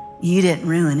 you didn't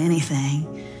ruin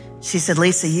anything. She said,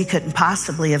 Lisa, you couldn't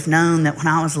possibly have known that when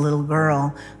I was a little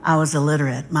girl, I was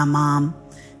illiterate. My mom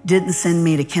didn't send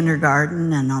me to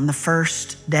kindergarten. And on the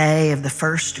first day of the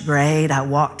first grade, I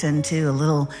walked into a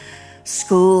little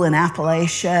school in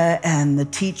Appalachia, and the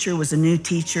teacher was a new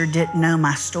teacher, didn't know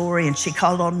my story, and she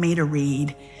called on me to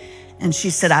read. And she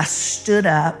said, I stood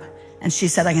up, and she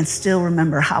said, I can still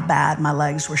remember how bad my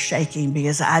legs were shaking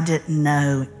because I didn't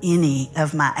know any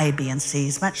of my A, B, and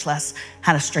C's, much less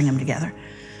how to string them together.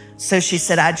 So she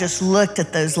said, I just looked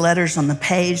at those letters on the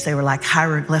page. They were like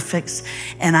hieroglyphics.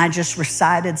 And I just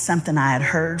recited something I had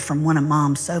heard from one of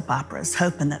Mom's soap operas,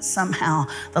 hoping that somehow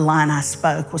the line I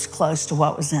spoke was close to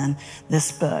what was in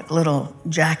this book, little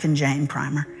Jack and Jane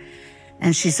primer.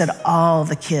 And she said, all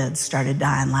the kids started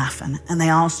dying laughing, and they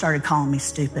all started calling me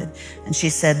stupid. And she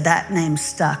said, that name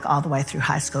stuck all the way through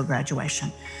high school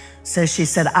graduation. So she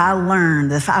said, I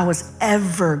learned that if I was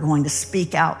ever going to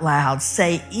speak out loud,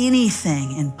 say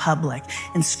anything in public,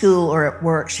 in school or at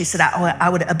work, she said, I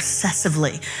would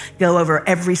obsessively go over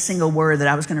every single word that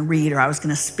I was going to read or I was going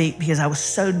to speak because I was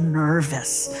so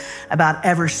nervous about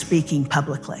ever speaking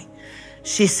publicly.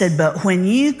 She said, but when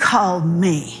you called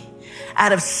me,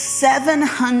 out of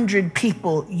 700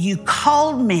 people, you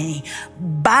called me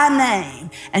by name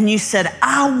and you said,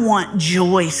 I want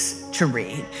Joyce to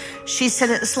read. She said,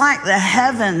 it's like the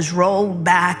heavens rolled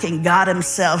back and God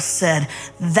himself said,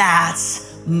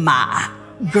 that's my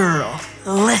girl.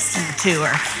 Listen to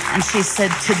her. And she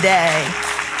said, today,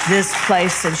 this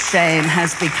place of shame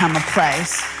has become a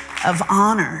place of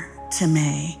honor to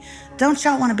me. Don't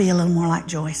y'all want to be a little more like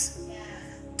Joyce?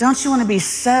 Don't you want to be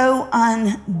so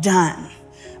undone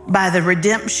by the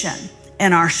redemption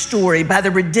in our story, by the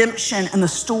redemption and the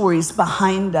stories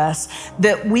behind us,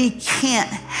 that we can't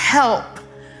help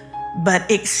but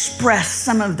express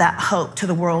some of that hope to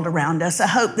the world around us, a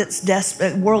hope that's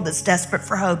desperate, a world that's desperate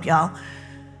for hope, y'all.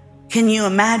 Can you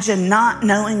imagine not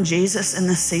knowing Jesus in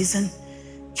this season?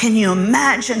 Can you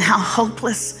imagine how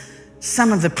hopeless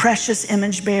some of the precious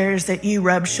image bearers that you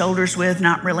rub shoulders with,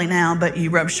 not really now, but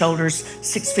you rub shoulders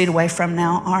 6 feet away from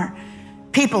now are?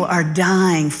 People are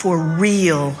dying for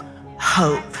real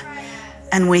hope,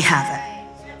 and we have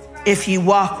it. If you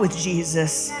walk with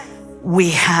Jesus, we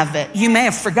have it. You may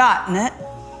have forgotten it.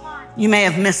 You may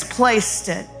have misplaced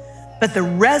it, but the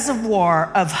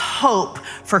reservoir of hope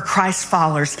for Christ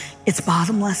followers, it's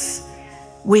bottomless.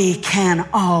 We can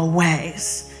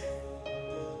always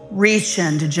reach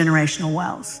into generational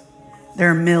wells. There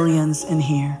are millions in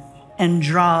here, and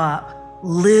draw up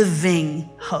living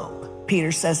hope.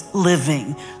 Peter says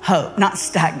living hope, not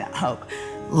stagnant hope,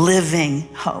 living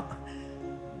hope.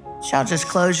 Shall just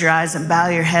close your eyes and bow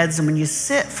your heads. And when you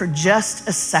sit for just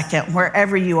a second,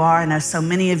 wherever you are, I know so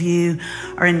many of you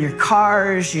are in your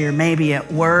cars, you're maybe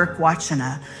at work watching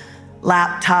a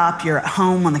laptop, you're at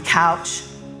home on the couch,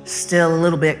 still a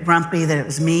little bit grumpy that it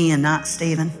was me and not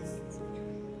Steven.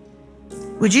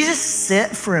 Would you just sit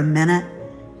for a minute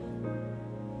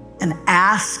and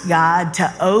ask God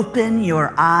to open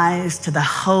your eyes to the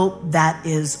hope that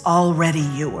is already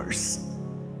yours?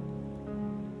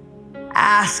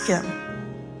 Ask him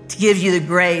to give you the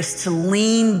grace to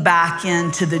lean back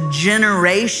into the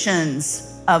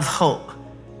generations of hope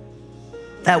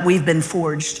that we've been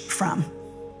forged from.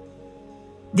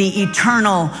 The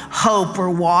eternal hope we're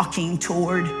walking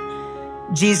toward.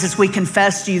 Jesus, we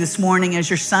confess to you this morning as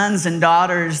your sons and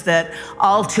daughters that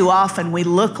all too often we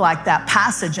look like that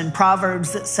passage in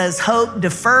Proverbs that says hope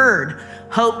deferred,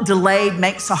 hope delayed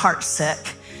makes a heart sick.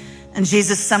 And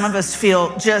Jesus, some of us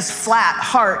feel just flat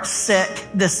heart sick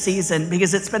this season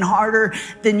because it's been harder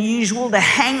than usual to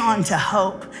hang on to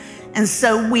hope. And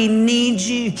so we need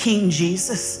you, King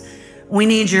Jesus. We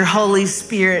need your Holy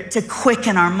Spirit to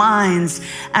quicken our minds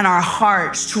and our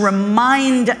hearts, to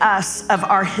remind us of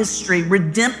our history,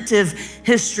 redemptive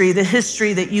history, the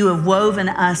history that you have woven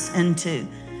us into,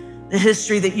 the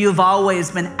history that you have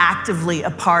always been actively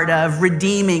a part of,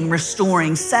 redeeming,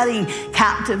 restoring, setting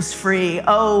captives free.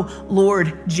 Oh,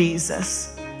 Lord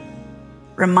Jesus,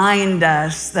 remind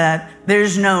us that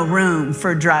there's no room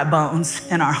for dry bones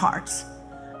in our hearts.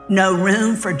 No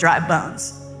room for dry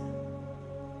bones.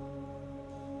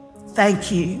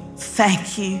 Thank you,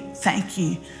 thank you, thank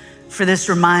you for this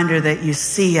reminder that you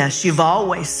see us. You've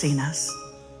always seen us.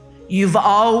 You've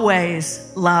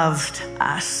always loved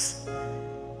us.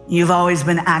 You've always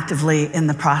been actively in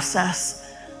the process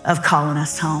of calling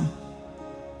us home.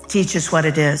 Teach us what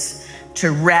it is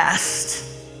to rest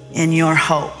in your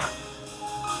hope.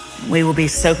 We will be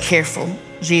so careful,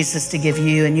 Jesus, to give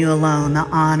you and you alone the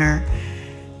honor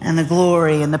and the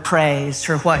glory and the praise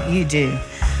for what you do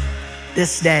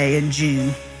this day in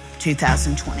June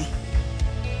 2020.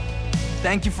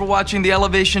 Thank you for watching the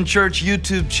Elevation Church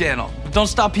YouTube channel. But don't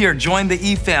stop here. Join the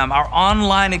eFam, our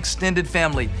online extended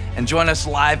family, and join us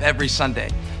live every Sunday.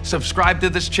 Subscribe to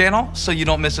this channel so you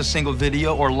don't miss a single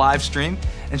video or live stream,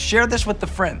 and share this with a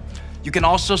friend. You can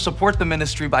also support the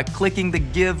ministry by clicking the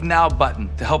Give Now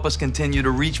button to help us continue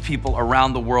to reach people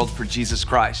around the world for Jesus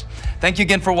Christ. Thank you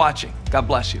again for watching. God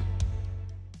bless you.